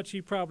at how much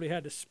he probably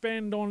had to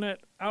spend on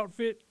that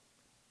outfit,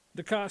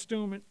 the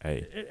costume,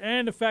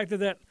 and the fact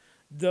that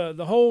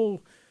the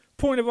whole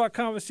point of our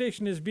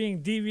conversation is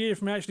being deviated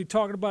from actually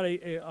talking about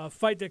a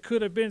fight that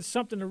could have been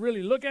something to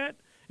really look at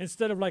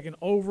instead of like an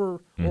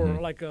over or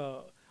like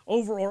a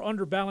over or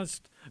under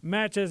balanced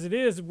match as it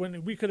is,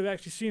 when we could have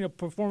actually seen a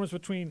performance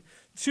between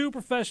two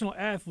professional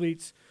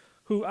athletes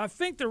who I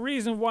think the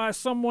reason why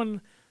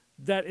someone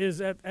that is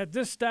at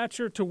this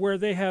stature to where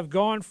they have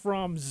gone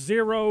from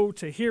zero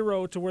to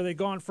hero to where they've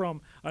gone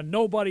from a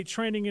nobody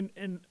training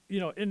in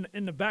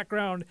the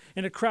background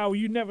in a crowd where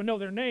you never know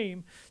their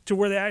name to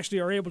where they actually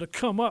are able to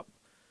come up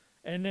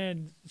and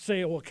then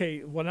say,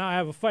 okay, well, now I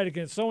have a fight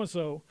against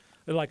so-and-so,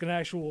 like an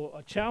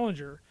actual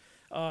challenger.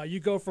 You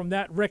go from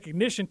that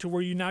recognition to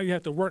where you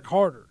have to work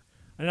harder.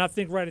 And I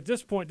think right at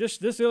this point,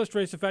 this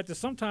illustrates the fact that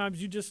sometimes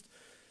you just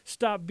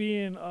stop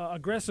being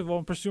aggressive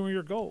on pursuing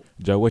your goal.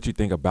 Joe, what you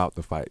think about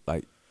the fight,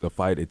 like the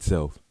fight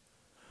itself?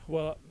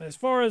 Well, as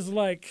far as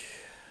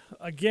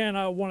again,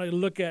 I want to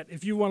look at,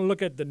 if you want to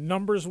look at the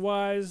numbers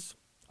wise,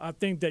 I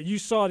think that you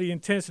saw the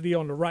intensity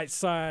on the right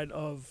side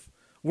of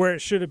where it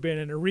should have been.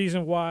 And the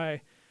reason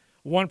why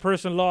one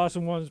person lost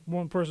and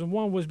one person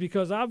won was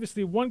because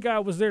obviously one guy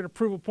was there to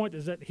prove a point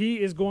is that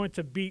he is going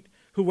to beat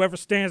whoever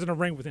stands in the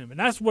ring with him. And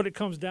that's what it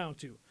comes down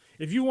to.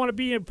 If you want to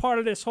be in part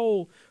of this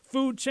whole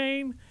food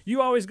chain,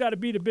 you always got to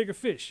be the bigger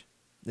fish.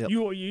 Yep.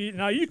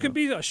 Now you can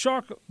be a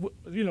shark,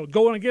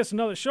 going against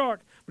another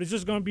shark, but it's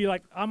just going to be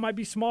like I might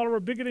be smaller or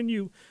bigger than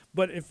you,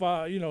 but if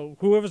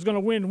whoever's going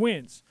to win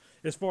wins.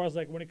 As far as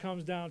when it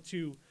comes down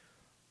to,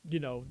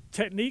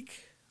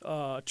 technique,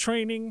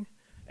 training,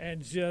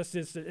 and just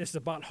it's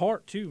about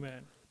heart too,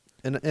 man.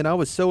 And I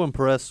was so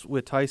impressed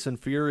with Tyson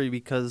Fury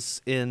because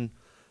in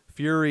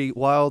Fury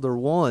Wilder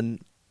 1,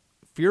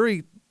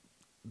 Fury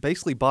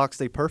basically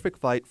boxed a perfect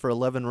fight for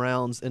 11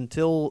 rounds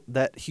until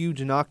that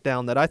huge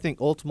knockdown that I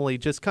think ultimately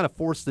just kind of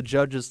forced the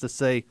judges to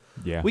say,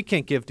 we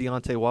can't give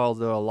Deontay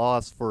Wilder a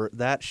loss for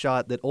that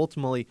shot that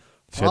ultimately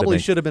probably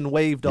should have been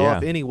waved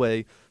off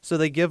anyway. So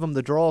they give him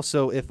the draw.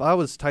 So if I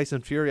was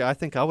Tyson Fury, I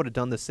think I would have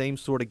done the same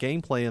sort of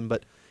game plan,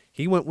 but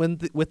he went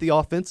with the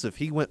offensive.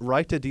 He went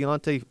right to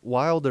Deontay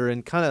Wilder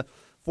and kind of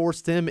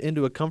forced him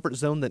into a comfort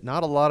zone that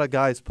not a lot of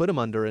guys put him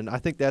under. And I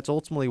think that's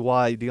ultimately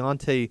why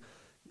Deontay,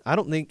 I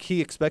don't think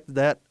he expected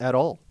that at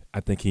all. I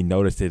think he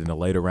noticed it in the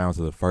later rounds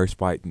of the first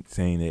fight,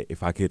 saying that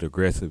if I get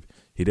aggressive,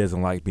 he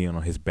doesn't like being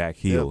on his back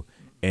heel.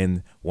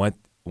 Yep. And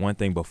one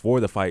thing before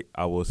the fight,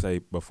 I will say,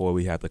 before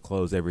we have to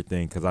close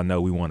everything, because I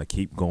know we want to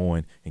keep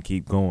going,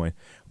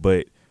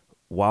 but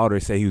Wilder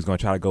said he was going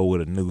to try to go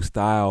with a new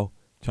style,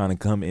 trying to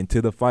come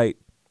into the fight.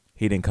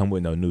 He didn't come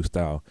with no new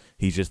style.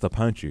 He's just a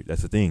puncher.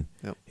 That's the thing.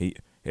 Yep.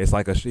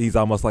 He's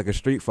almost like a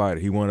street fighter.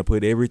 He want to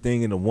put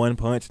everything into one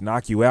punch,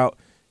 knock you out,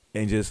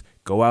 and just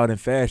go out in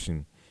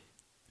fashion.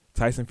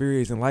 Tyson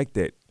Fury isn't like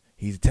that.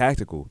 He's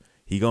tactical.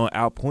 He going to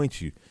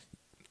outpoint you.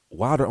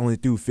 Wilder only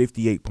threw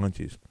 58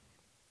 punches.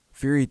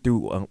 Fury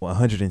threw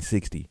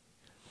 160.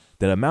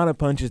 The amount of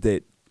punches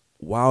that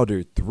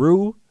Wilder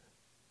threw,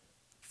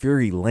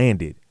 Fury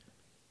landed.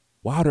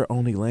 Wilder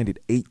only landed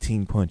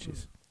 18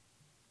 punches.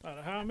 Out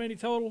of how many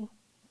total?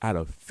 Out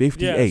of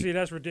 58. Yeah, see,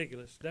 that's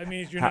ridiculous. That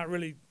means you're not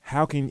really.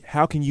 How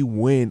can you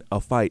win a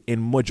fight?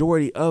 And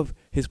majority of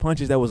his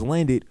punches that was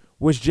landed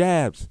was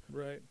jabs.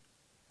 Right.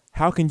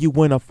 How can you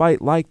win a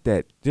fight like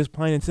that? Just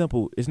plain and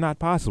simple, it's not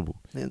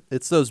possible. And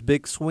it's those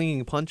big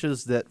swinging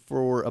punches that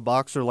for a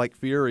boxer like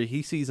Fury,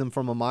 he sees them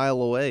from a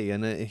mile away,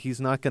 and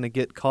he's not going to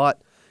get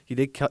caught. He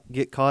did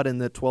get caught in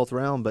the 12th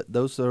round, but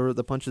those are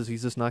the punches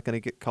he's just not going to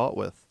get caught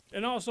with.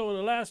 And also,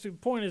 the last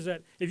point is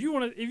that if you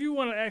want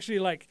to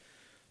actually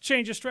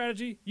change your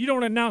strategy, you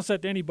don't announce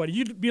that to anybody.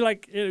 You'd be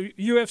like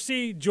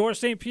UFC, George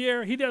St.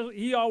 Pierre.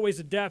 He always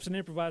adapts and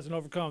improvises and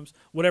overcomes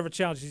whatever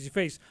challenges he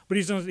faces. But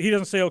he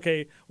doesn't say,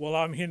 okay, well,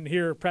 I'm in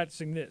here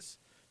practicing this,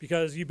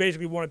 because you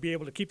basically want to be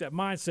able to keep that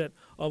mindset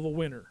of a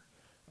winner.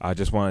 I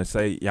just want to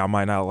say, y'all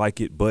might not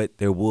like it, but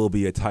there will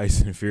be a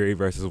Tyson Fury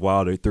versus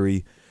Wilder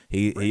 3.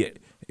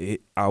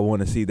 I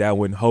want to see that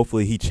one.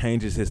 Hopefully he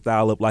changes his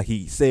style up like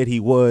he said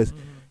he was,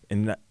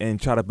 and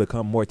try to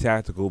become more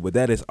tactical. But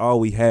that is all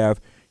we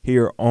have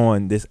here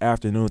on this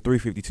afternoon,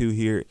 3:52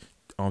 here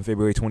on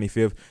February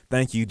 25th.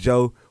 Thank you,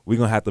 Joe. We're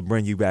going to have to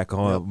bring you back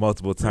on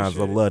multiple times.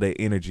 I love that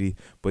energy.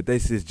 But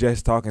this is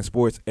Just Talking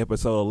Sports,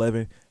 episode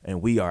 11, and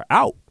we are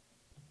out.